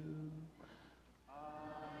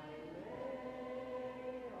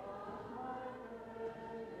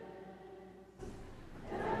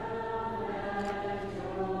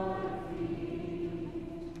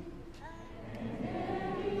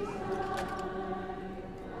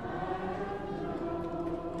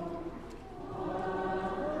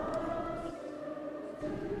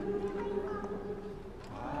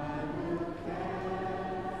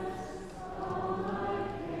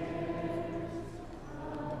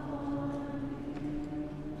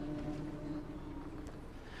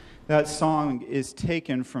 That song is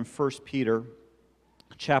taken from 1 Peter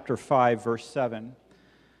chapter 5, verse 7,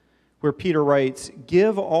 where Peter writes,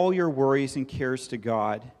 "Give all your worries and cares to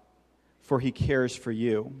God, for he cares for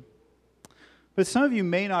you." But some of you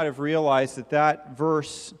may not have realized that that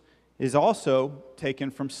verse is also taken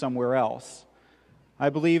from somewhere else. I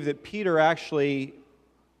believe that Peter actually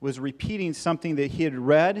was repeating something that he had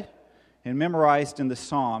read and memorized in the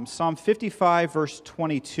Psalms. Psalm 55, verse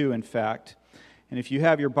 22, in fact. And if you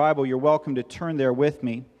have your Bible, you're welcome to turn there with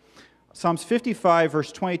me. Psalms 55,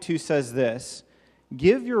 verse 22 says this,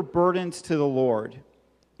 "Give your burdens to the Lord,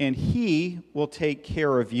 and he will take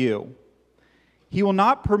care of you. He will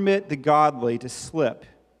not permit the godly to slip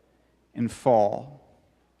and fall."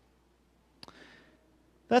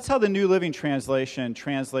 That's how the New Living Translation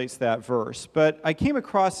translates that verse. But I came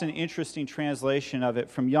across an interesting translation of it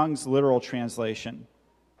from Young's Literal Translation.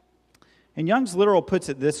 And Young's Literal puts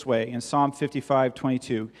it this way in Psalm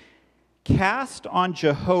 55:22, "Cast on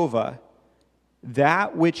Jehovah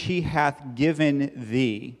that which he hath given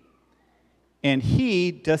thee, and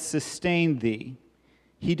he doth sustain thee.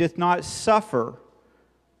 He doth not suffer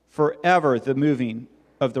forever the moving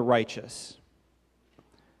of the righteous."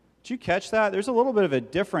 Did you catch that? There's a little bit of a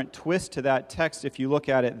different twist to that text if you look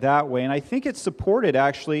at it that way. And I think it's supported,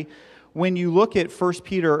 actually, when you look at 1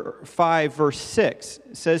 Peter 5, verse 6.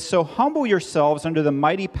 It says, "So humble yourselves under the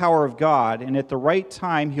mighty power of God, and at the right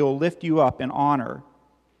time he'll lift you up in honor."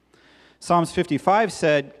 Psalms 55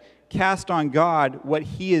 said, "Cast on God what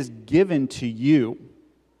he has given to you,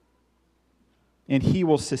 and he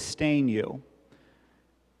will sustain you."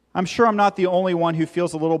 I'm sure I'm not the only one who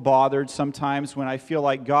feels a little bothered sometimes when I feel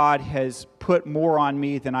like God has put more on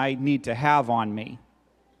me than I need to have on me.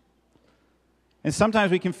 And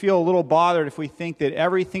sometimes we can feel a little bothered if we think that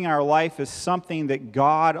everything in our life is something that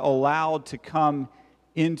God allowed to come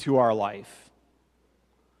into our life.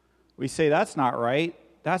 We say, that's not right.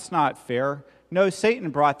 That's not fair. No, Satan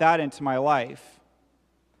brought that into my life.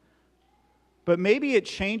 But maybe it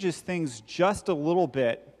changes things just a little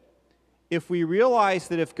bit if we realize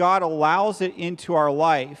that if God allows it into our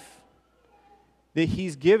life, that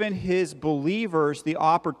he's given his believers the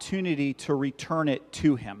opportunity to return it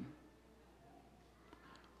to him.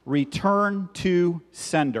 Return to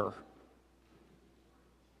sender.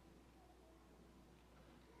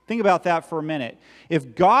 Think about that for a minute.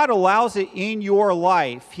 If God allows it in your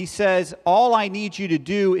life, he says, all I need you to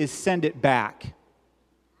do is send it back.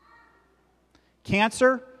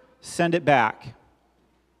 Cancer, send it back.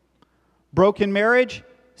 Broken marriage,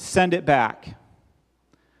 send it back.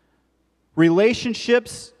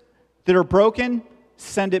 Relationships that are broken,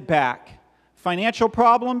 send it back. Financial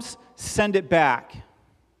problems, send it back.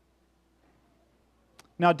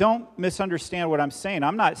 Now, don't misunderstand what I'm saying.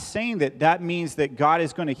 I'm not saying that that means that God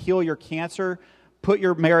is going to heal your cancer, put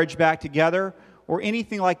your marriage back together, or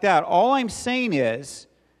anything like that. All I'm saying is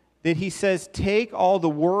that he says, take all the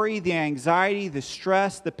worry, the anxiety, the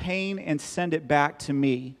stress, the pain, and send it back to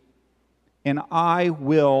me, and I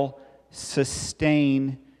will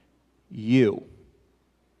sustain you.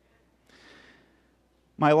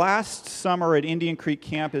 My last summer at Indian Creek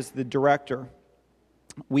Camp as the director,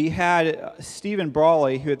 we had Stephen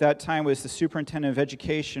Brawley, who at that time was the superintendent of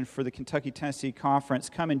education for the Kentucky-Tennessee Conference,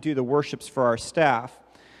 come and do the worships for our staff.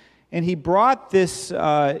 And he brought this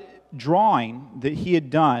drawing that he had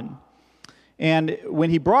done. And when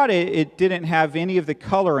he brought it, it didn't have any of the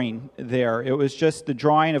coloring there. It was just the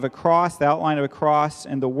drawing of a cross, the outline of a cross,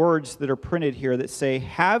 and the words that are printed here that say,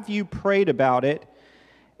 "Have you prayed about it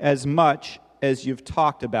as much as you've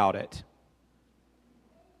talked about it?"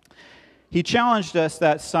 He challenged us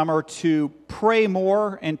that summer to pray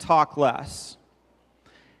more and talk less.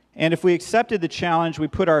 And if we accepted the challenge, we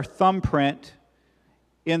put our thumbprint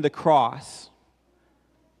in the cross.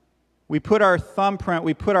 We put our thumbprint,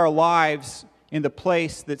 we put our lives in the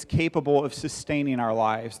place that's capable of sustaining our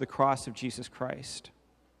lives, the cross of Jesus Christ.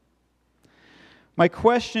 My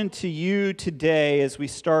question to you today as we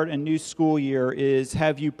start a new school year is,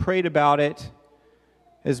 have you prayed about it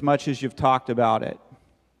as much as you've talked about it?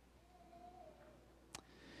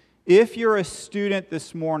 If you're a student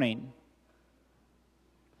this morning,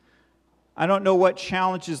 I don't know what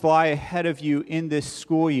challenges lie ahead of you in this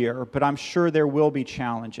school year, but I'm sure there will be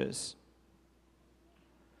challenges.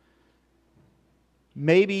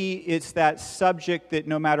 Maybe it's that subject that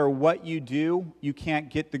no matter what you do, you can't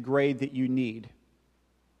get the grade that you need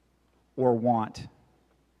or want.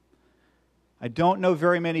 I don't know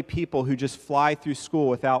very many people who just fly through school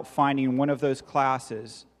without finding one of those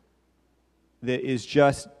classes that is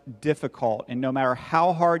just difficult. And no matter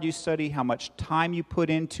how hard you study, how much time you put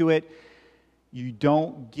into it, you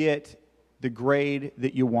don't get the grade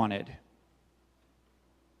that you wanted.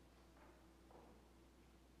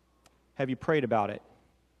 Have you prayed about it?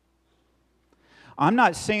 I'm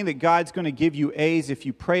not saying that God's going to give you A's if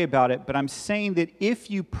you pray about it, but I'm saying that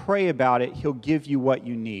if you pray about it, He'll give you what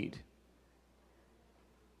you need.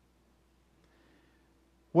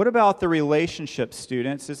 What about the relationship,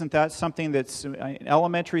 students? Isn't that something that's in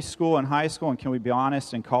elementary school and high school, and can we be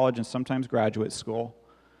honest, in college and sometimes graduate school?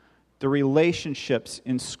 The relationships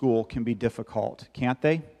in school can be difficult, can't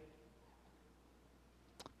they?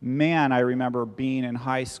 Man, I remember being in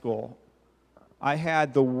high school. I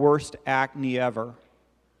had the worst acne ever.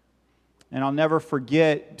 And I'll never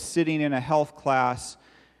forget sitting in a health class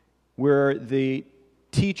where the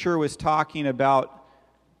teacher was talking about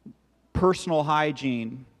personal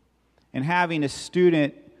hygiene and having a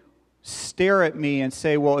student stare at me and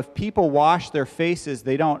say, well, if people wash their faces,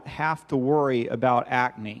 they don't have to worry about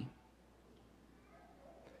acne.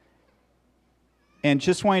 And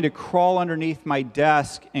just wanting to crawl underneath my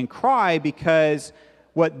desk and cry because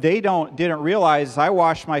what they didn't realize is I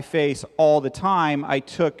wash my face all the time. I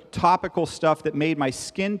took topical stuff that made my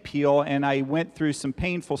skin peel, and I went through some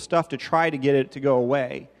painful stuff to try to get it to go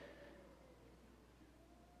away.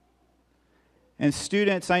 And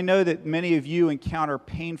students, I know that many of you encounter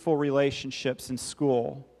painful relationships in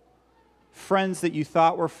school. Friends that you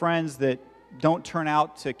thought were friends that don't turn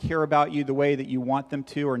out to care about you the way that you want them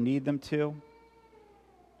to or need them to.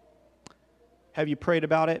 Have you prayed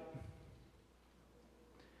about it?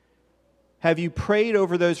 Have you prayed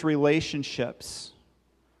over those relationships?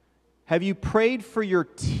 Have you prayed for your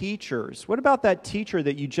teachers? What about that teacher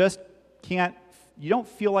that you don't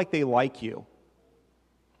feel like they like you?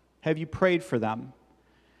 Have you prayed for them?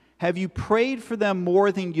 Have you prayed for them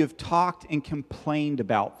more than you've talked and complained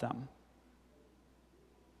about them?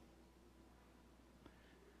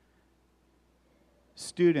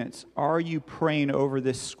 Students, are you praying over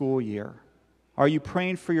this school year? Are you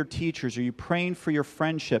praying for your teachers? Are you praying for your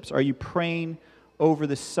friendships? Are you praying over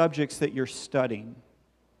the subjects that you're studying?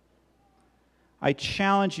 I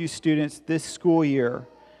challenge you, students, this school year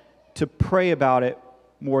to pray about it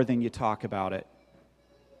more than you talk about it.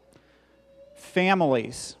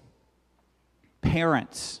 Families,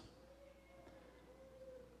 parents,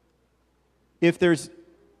 if there's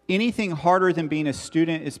anything harder than being a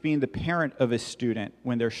student, it's being the parent of a student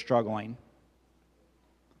when they're struggling.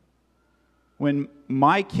 When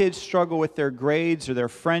my kids struggle with their grades or their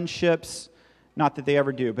friendships, not that they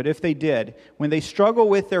ever do, but if they did, when they struggle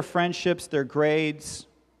with their friendships, their grades,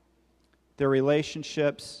 their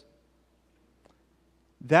relationships,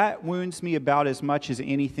 That wounds me about as much as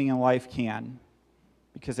anything in life can,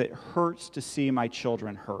 because it hurts to see my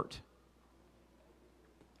children hurt.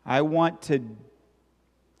 I want to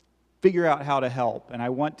figure out how to help, and I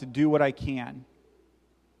want to do what I can.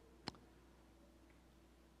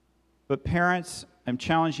 But parents, I'm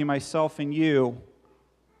challenging myself and you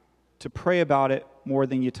to pray about it more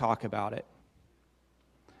than you talk about it.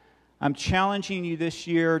 I'm challenging you this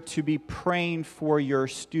year to be praying for your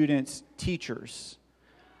students' teachers.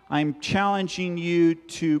 I'm challenging you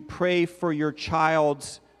to pray for your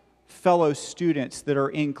child's fellow students that are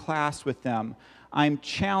in class with them. I'm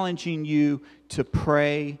challenging you to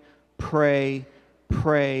pray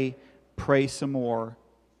some more,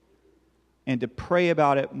 and to pray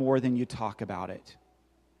about it more than you talk about it.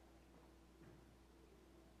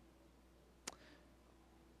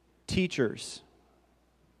 Teachers,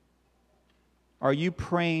 are you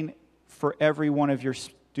praying for every one of your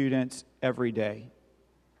students every day?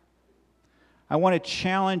 I want to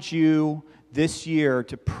challenge you this year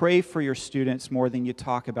to pray for your students more than you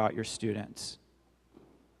talk about your students.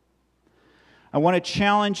 I want to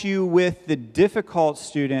challenge you with the difficult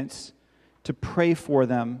students to pray for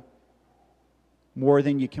them more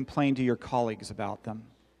than you complain to your colleagues about them.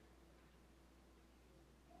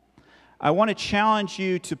 I want to challenge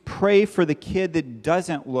you to pray for the kid that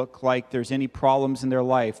doesn't look like there's any problems in their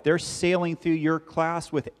life. They're sailing through your class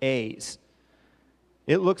with A's.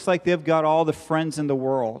 It looks like they've got all the friends in the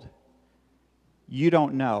world. You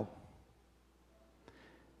don't know.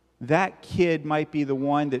 That kid might be the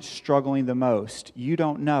one that's struggling the most. You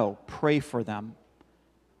don't know. Pray for them.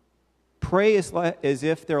 Pray as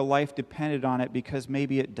if their life depended on it, because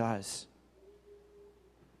maybe it does.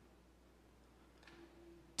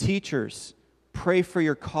 Teachers, pray for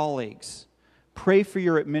your colleagues. Pray for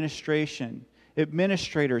your administration.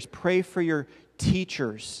 Administrators, pray for your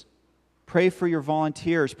teachers. Pray for your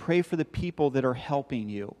volunteers. Pray for the people that are helping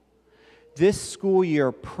you. This school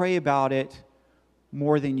year, pray about it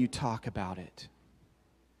more than you talk about it.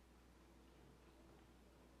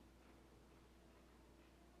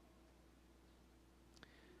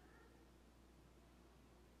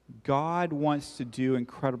 God wants to do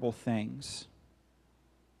incredible things.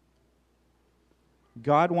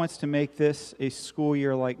 God wants to make this a school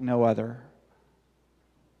year like no other.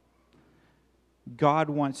 God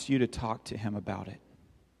wants you to talk to Him about it.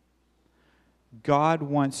 God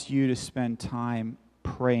wants you to spend time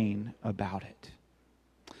praying about it.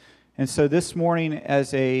 And so this morning,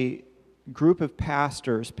 as a group of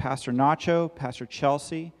pastors, Pastor Nacho, Pastor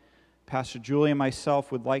Chelsea, Pastor Julie, and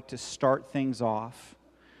myself would like to start things off.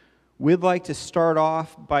 We'd like to start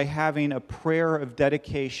off by having a prayer of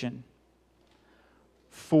dedication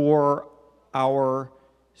for our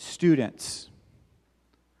students,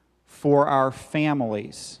 for our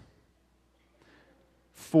families,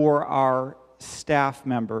 for our staff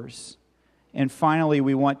members, and finally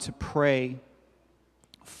we want to pray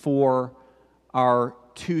for our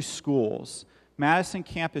two schools. Madison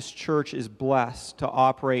Campus Church is blessed to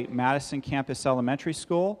operate Madison Campus Elementary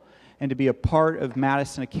School and to be a part of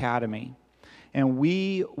Madison Academy. And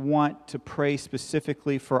we want to pray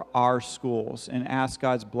specifically for our schools and ask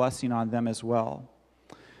God's blessing on them as well.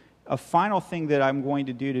 A final thing that I'm going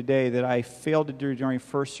to do today that I failed to do during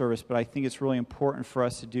first service, but I think it's really important for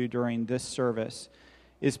us to do during this service,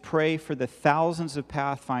 is pray for the thousands of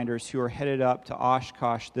Pathfinders who are headed up to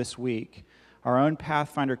Oshkosh this week. Our own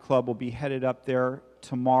Pathfinder Club will be headed up there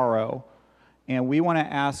tomorrow. And we want to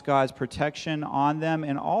ask God's protection on them,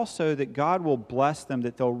 and also that God will bless them,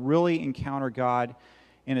 that they'll really encounter God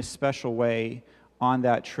in a special way on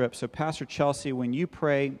that trip. So Pastor Chelsea, when you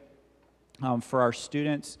pray for our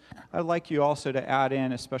students, I'd like you also to add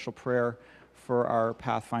in a special prayer for our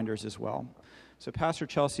Pathfinders as well. So Pastor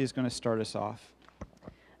Chelsea is going to start us off.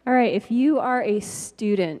 All right, if you are a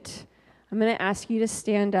student, I'm going to ask you to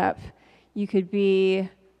stand up. You could be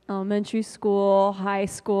elementary school, high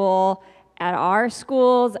school, at our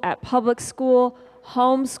schools, at public school,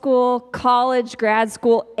 home school, college, grad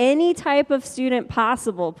school, any type of student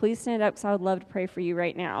possible. Please stand up because I would love to pray for you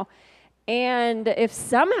right now. And if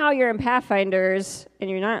somehow you're in Pathfinders and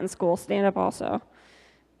you're not in school, stand up also,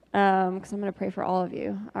 because I'm going to pray for all of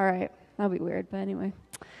you. All right, that'll be weird, but anyway.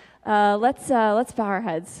 Let's bow our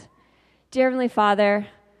heads. Dear Heavenly Father,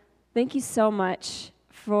 thank you so much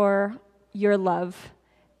for your love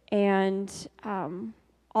and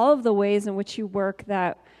all of the ways in which you work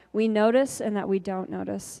that we notice and that we don't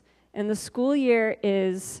notice. And the school year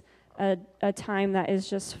is a time that is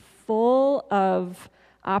just full of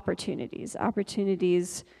opportunities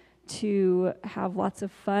to have lots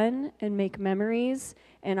of fun and make memories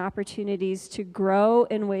and opportunities to grow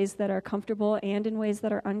in ways that are comfortable and in ways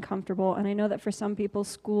that are uncomfortable. And I know that for some people,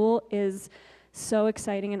 school is so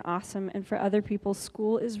exciting and awesome, and for other people,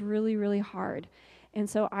 school is really, really hard. And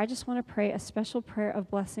so I just want to pray a special prayer of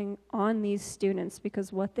blessing on these students,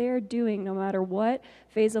 because what they are doing, no matter what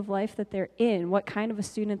phase of life that they're in, what kind of a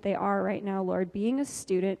student they are right now, Lord, being a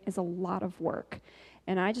student is a lot of work.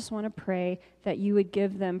 And I just want to pray that you would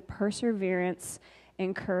give them perseverance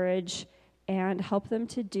and courage and help them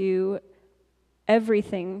to do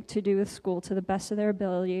everything to do with school to the best of their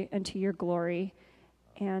ability and to your glory,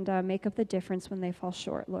 and make up the difference when they fall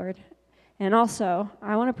short, Lord. And also,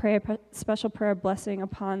 I want to pray a special prayer of blessing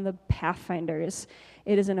upon the Pathfinders.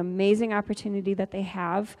 It is an amazing opportunity that they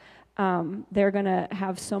have. They're going to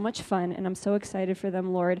have so much fun, and I'm so excited for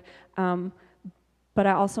them, Lord. But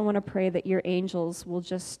I also want to pray that your angels will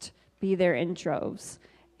just be there in droves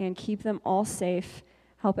and keep them all safe,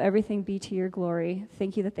 help everything be to your glory.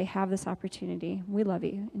 Thank you that they have this opportunity. We love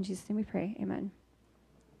you. In Jesus' name we pray. Amen.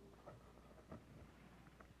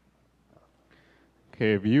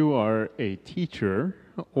 Okay, if you are a teacher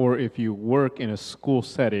or if you work in a school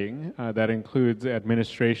setting that includes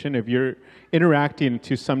administration, if you're interacting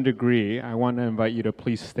to some degree, I want to invite you to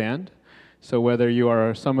please stand. So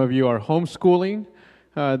whether some of you are homeschooling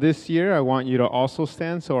this year, I want you to also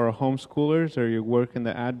stand. So our homeschoolers, or you work in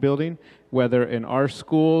the ad building, whether in our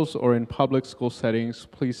schools or in public school settings,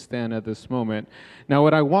 please stand at this moment. Now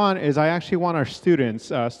what I actually want our students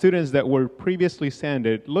that were previously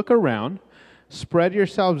standing, look around, spread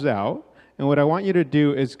yourselves out, and what I want you to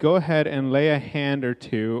do is go ahead and lay a hand or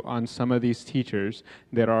two on some of these teachers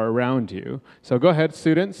that are around you. So go ahead,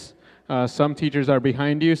 students. Some teachers are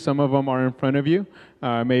behind you, some of them are in front of you.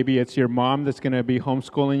 Maybe it's your mom that's going to be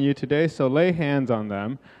homeschooling you today, so lay hands on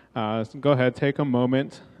them. Go ahead, take a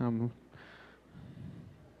moment. There's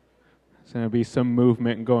going to be some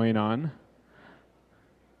movement going on.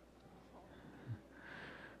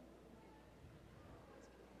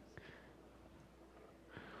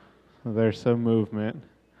 So there's some movement.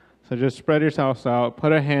 So just spread yourselves out.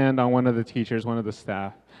 Put a hand on one of the teachers, one of the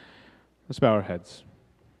staff. Let's bow our heads.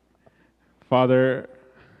 Father,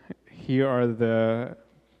 here are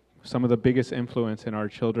some of the biggest influence in our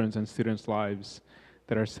children's and students' lives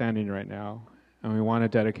that are standing right now, and we want to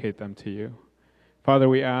dedicate them to you. Father,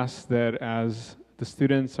 we ask that as the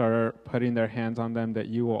students are putting their hands on them, that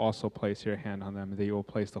you will also place your hand on them, that you will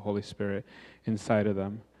place the Holy Spirit inside of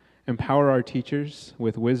them. Empower our teachers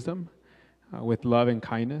with wisdom, with love and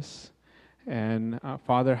kindness. And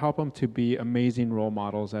Father, help them to be amazing role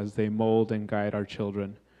models as they mold and guide our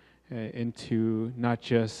children into not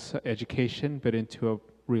just education, but into a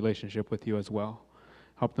relationship with you as well.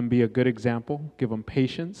 Help them be a good example. Give them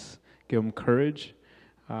patience. Give them courage.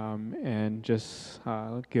 And just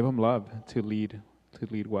give them love to lead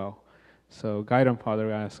well. So guide them,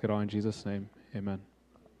 Father. I ask it all in Jesus' name. Amen.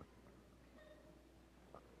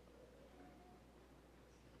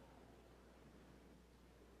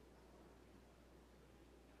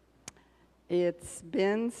 It's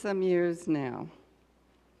been some years now.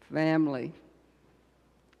 Family.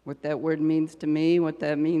 What that word means to me, what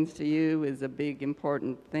that means to you is a big,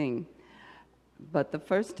 important thing. But the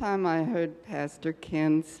first time I heard Pastor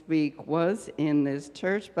Ken speak was in this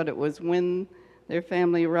church, but it was when their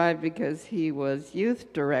family arrived because he was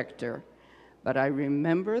youth director. But I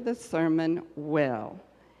remember the sermon well.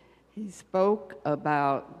 He spoke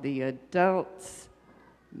about the adults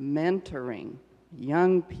mentoring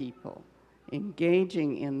young people,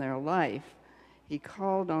 engaging in their life. He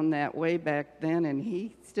called on that way back then, and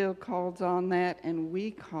he still calls on that, and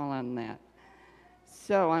we call on that.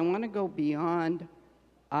 So I want to go beyond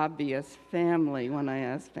obvious family when I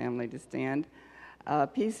ask family to stand. A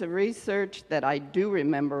piece of research that I do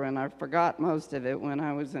remember, and I forgot most of it when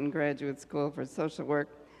I was in graduate school for social work,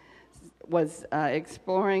 was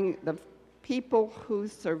exploring the people who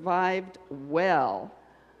survived well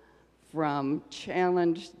from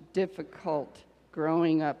challenged, difficult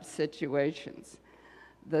growing up situations.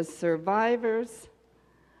 The survivors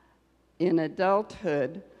in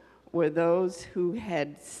adulthood were those who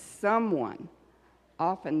had someone,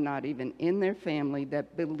 often not even in their family,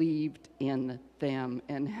 that believed in them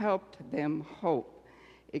and helped them hope.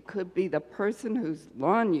 It could be the person whose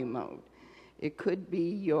lawn you mowed. It could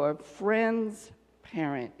be your friend's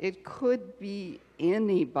parent. It could be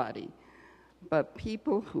anybody, but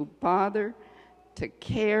people who bother to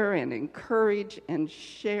care and encourage and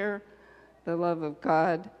share the love of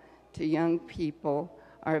God to young people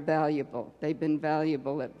are valuable. They've been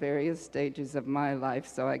valuable at various stages of my life,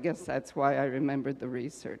 so I guess that's why I remembered the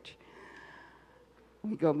research.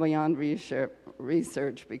 we go beyond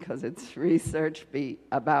research because it's research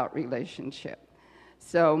about relationship.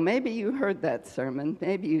 So maybe you heard that sermon,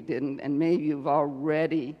 maybe you didn't, and maybe you've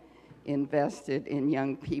already invested in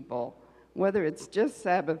young people, whether it's just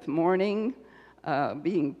Sabbath morning,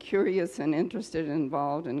 being curious and interested,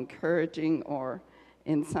 involved, encouraging, or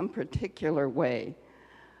in some particular way.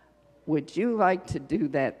 Would you like to do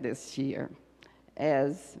that this year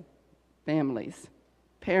as families?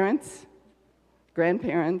 Parents,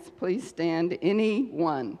 grandparents, please stand.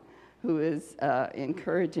 Anyone who is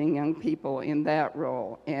encouraging young people in that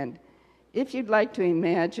role. And if you'd like to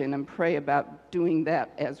imagine and pray about doing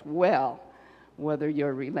that as well, whether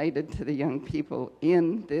you're related to the young people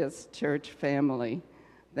in this church family,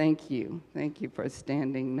 thank you. Thank you for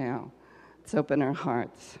standing now. Let's open our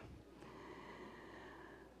hearts.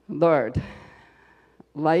 Lord,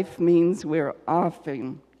 life means we're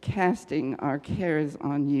often casting our cares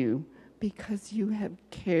on you because you have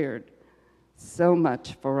cared so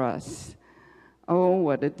much for us. Oh,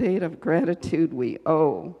 what a debt of gratitude we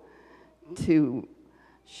owe to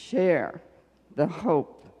share the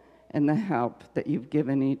hope and the help that you've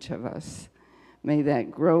given each of us. May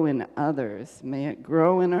that grow in others. May it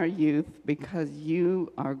grow in our youth because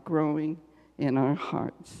you are growing in our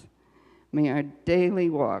hearts. May our daily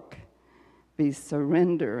walk be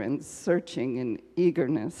surrender and searching and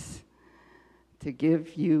eagerness to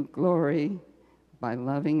give you glory by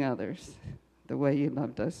loving others the way you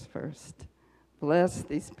loved us first. Bless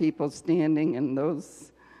these people standing and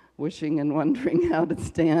those wishing and wondering how to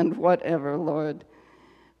stand, whatever, Lord.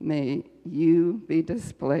 May you be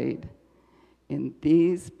displayed in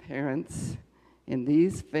these parents, in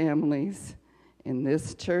these families, in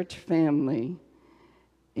this church family,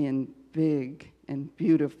 in big and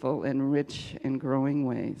beautiful and rich and growing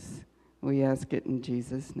ways. We ask it in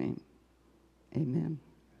Jesus' name. Amen.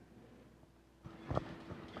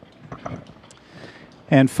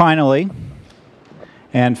 And finally,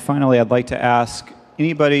 I'd like to ask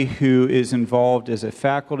anybody who is involved as a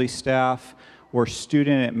faculty, staff, or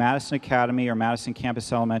student at Madison Academy or Madison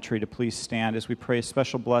Campus Elementary to please stand as we pray a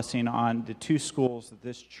special blessing on the two schools that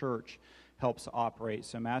this church helps operate.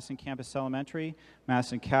 So Madison Campus Elementary,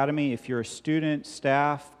 Madison Academy, if you're a student,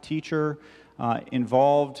 staff, teacher,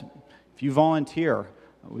 involved, if you volunteer,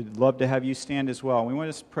 we'd love to have you stand as well. We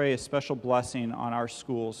want to pray a special blessing on our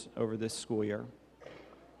schools over this school year.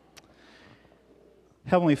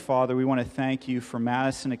 Heavenly Father, we want to thank you for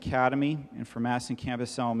Madison Academy and for Madison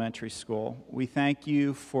Campus Elementary School. We thank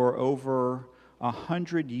you for over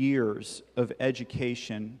 100 years of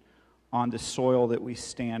education on the soil that we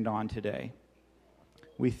stand on today.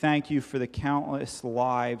 We thank you for the countless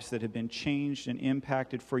lives that have been changed and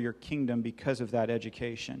impacted for your kingdom because of that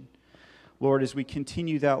education. Lord, as we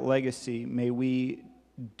continue that legacy, may we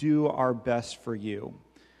do our best for you.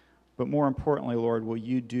 But more importantly, Lord, will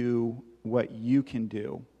you do what you can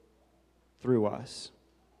do through us?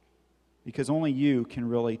 Because only you can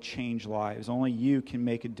really change lives. Only you can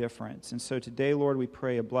make a difference. And so today, Lord, we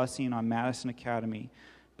pray a blessing on Madison Academy.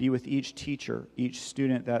 Be with each teacher, each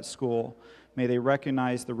student at that school. May they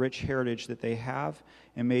recognize the rich heritage that they have,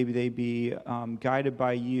 and maybe they be guided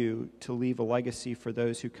by you to leave a legacy for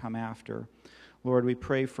those who come after. Lord, we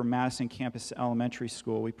pray for Madison Campus Elementary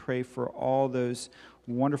School. We pray for all those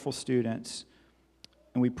wonderful students,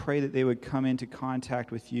 and we pray that they would come into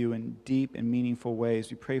contact with you in deep and meaningful ways.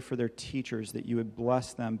 We pray for their teachers, that you would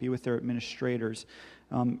bless them, be with their administrators,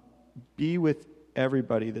 be with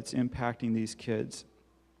everybody that's impacting these kids.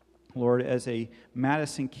 Lord, as a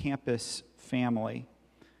Madison campus family,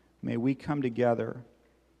 may we come together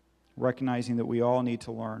recognizing that we all need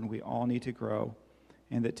to learn, we all need to grow,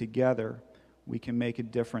 and that together we can make a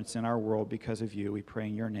difference in our world because of you. We pray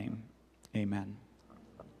in your name. Amen.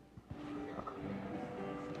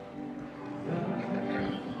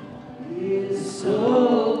 He is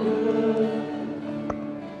so good.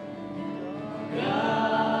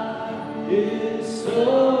 God is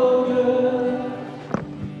so good.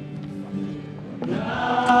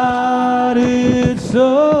 God is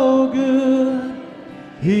so good.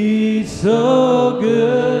 He's so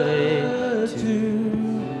good to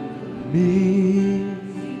me.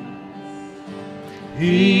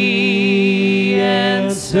 He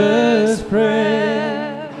answers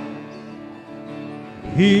prayer.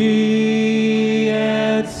 He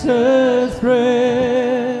answers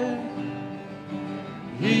prayer.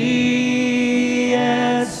 He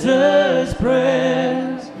answers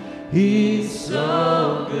prayers. He's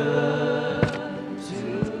so good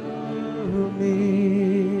to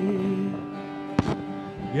me.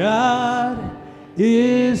 God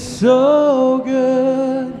is so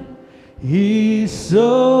good. He's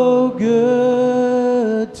so good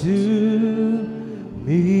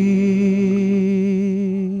me.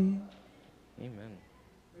 Amen.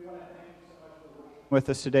 With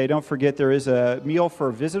us today. Don't forget there is a meal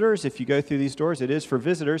for visitors. If you go through these doors, it is for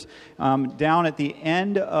visitors. Down at the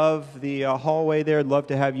end of the hallway there, I'd love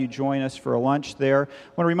to have you join us for a lunch there. I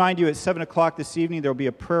want to remind you at 7 o'clock this evening, there will be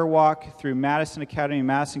a prayer walk through Madison Academy,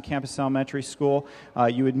 Madison Campus Elementary School.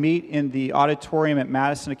 You would meet in the auditorium at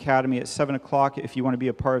Madison Academy at 7 o'clock if you want to be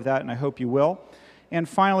a part of that, and I hope you will. And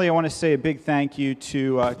finally, I want to say a big thank you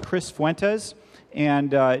to Chris Fuentes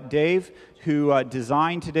and Dave, who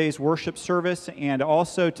designed today's worship service, and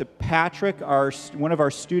also to Patrick, one of our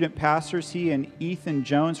student pastors. He and Ethan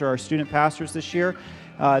Jones are our student pastors this year.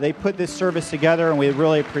 They put this service together, and we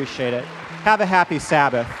really appreciate it. Have a happy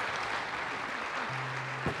Sabbath.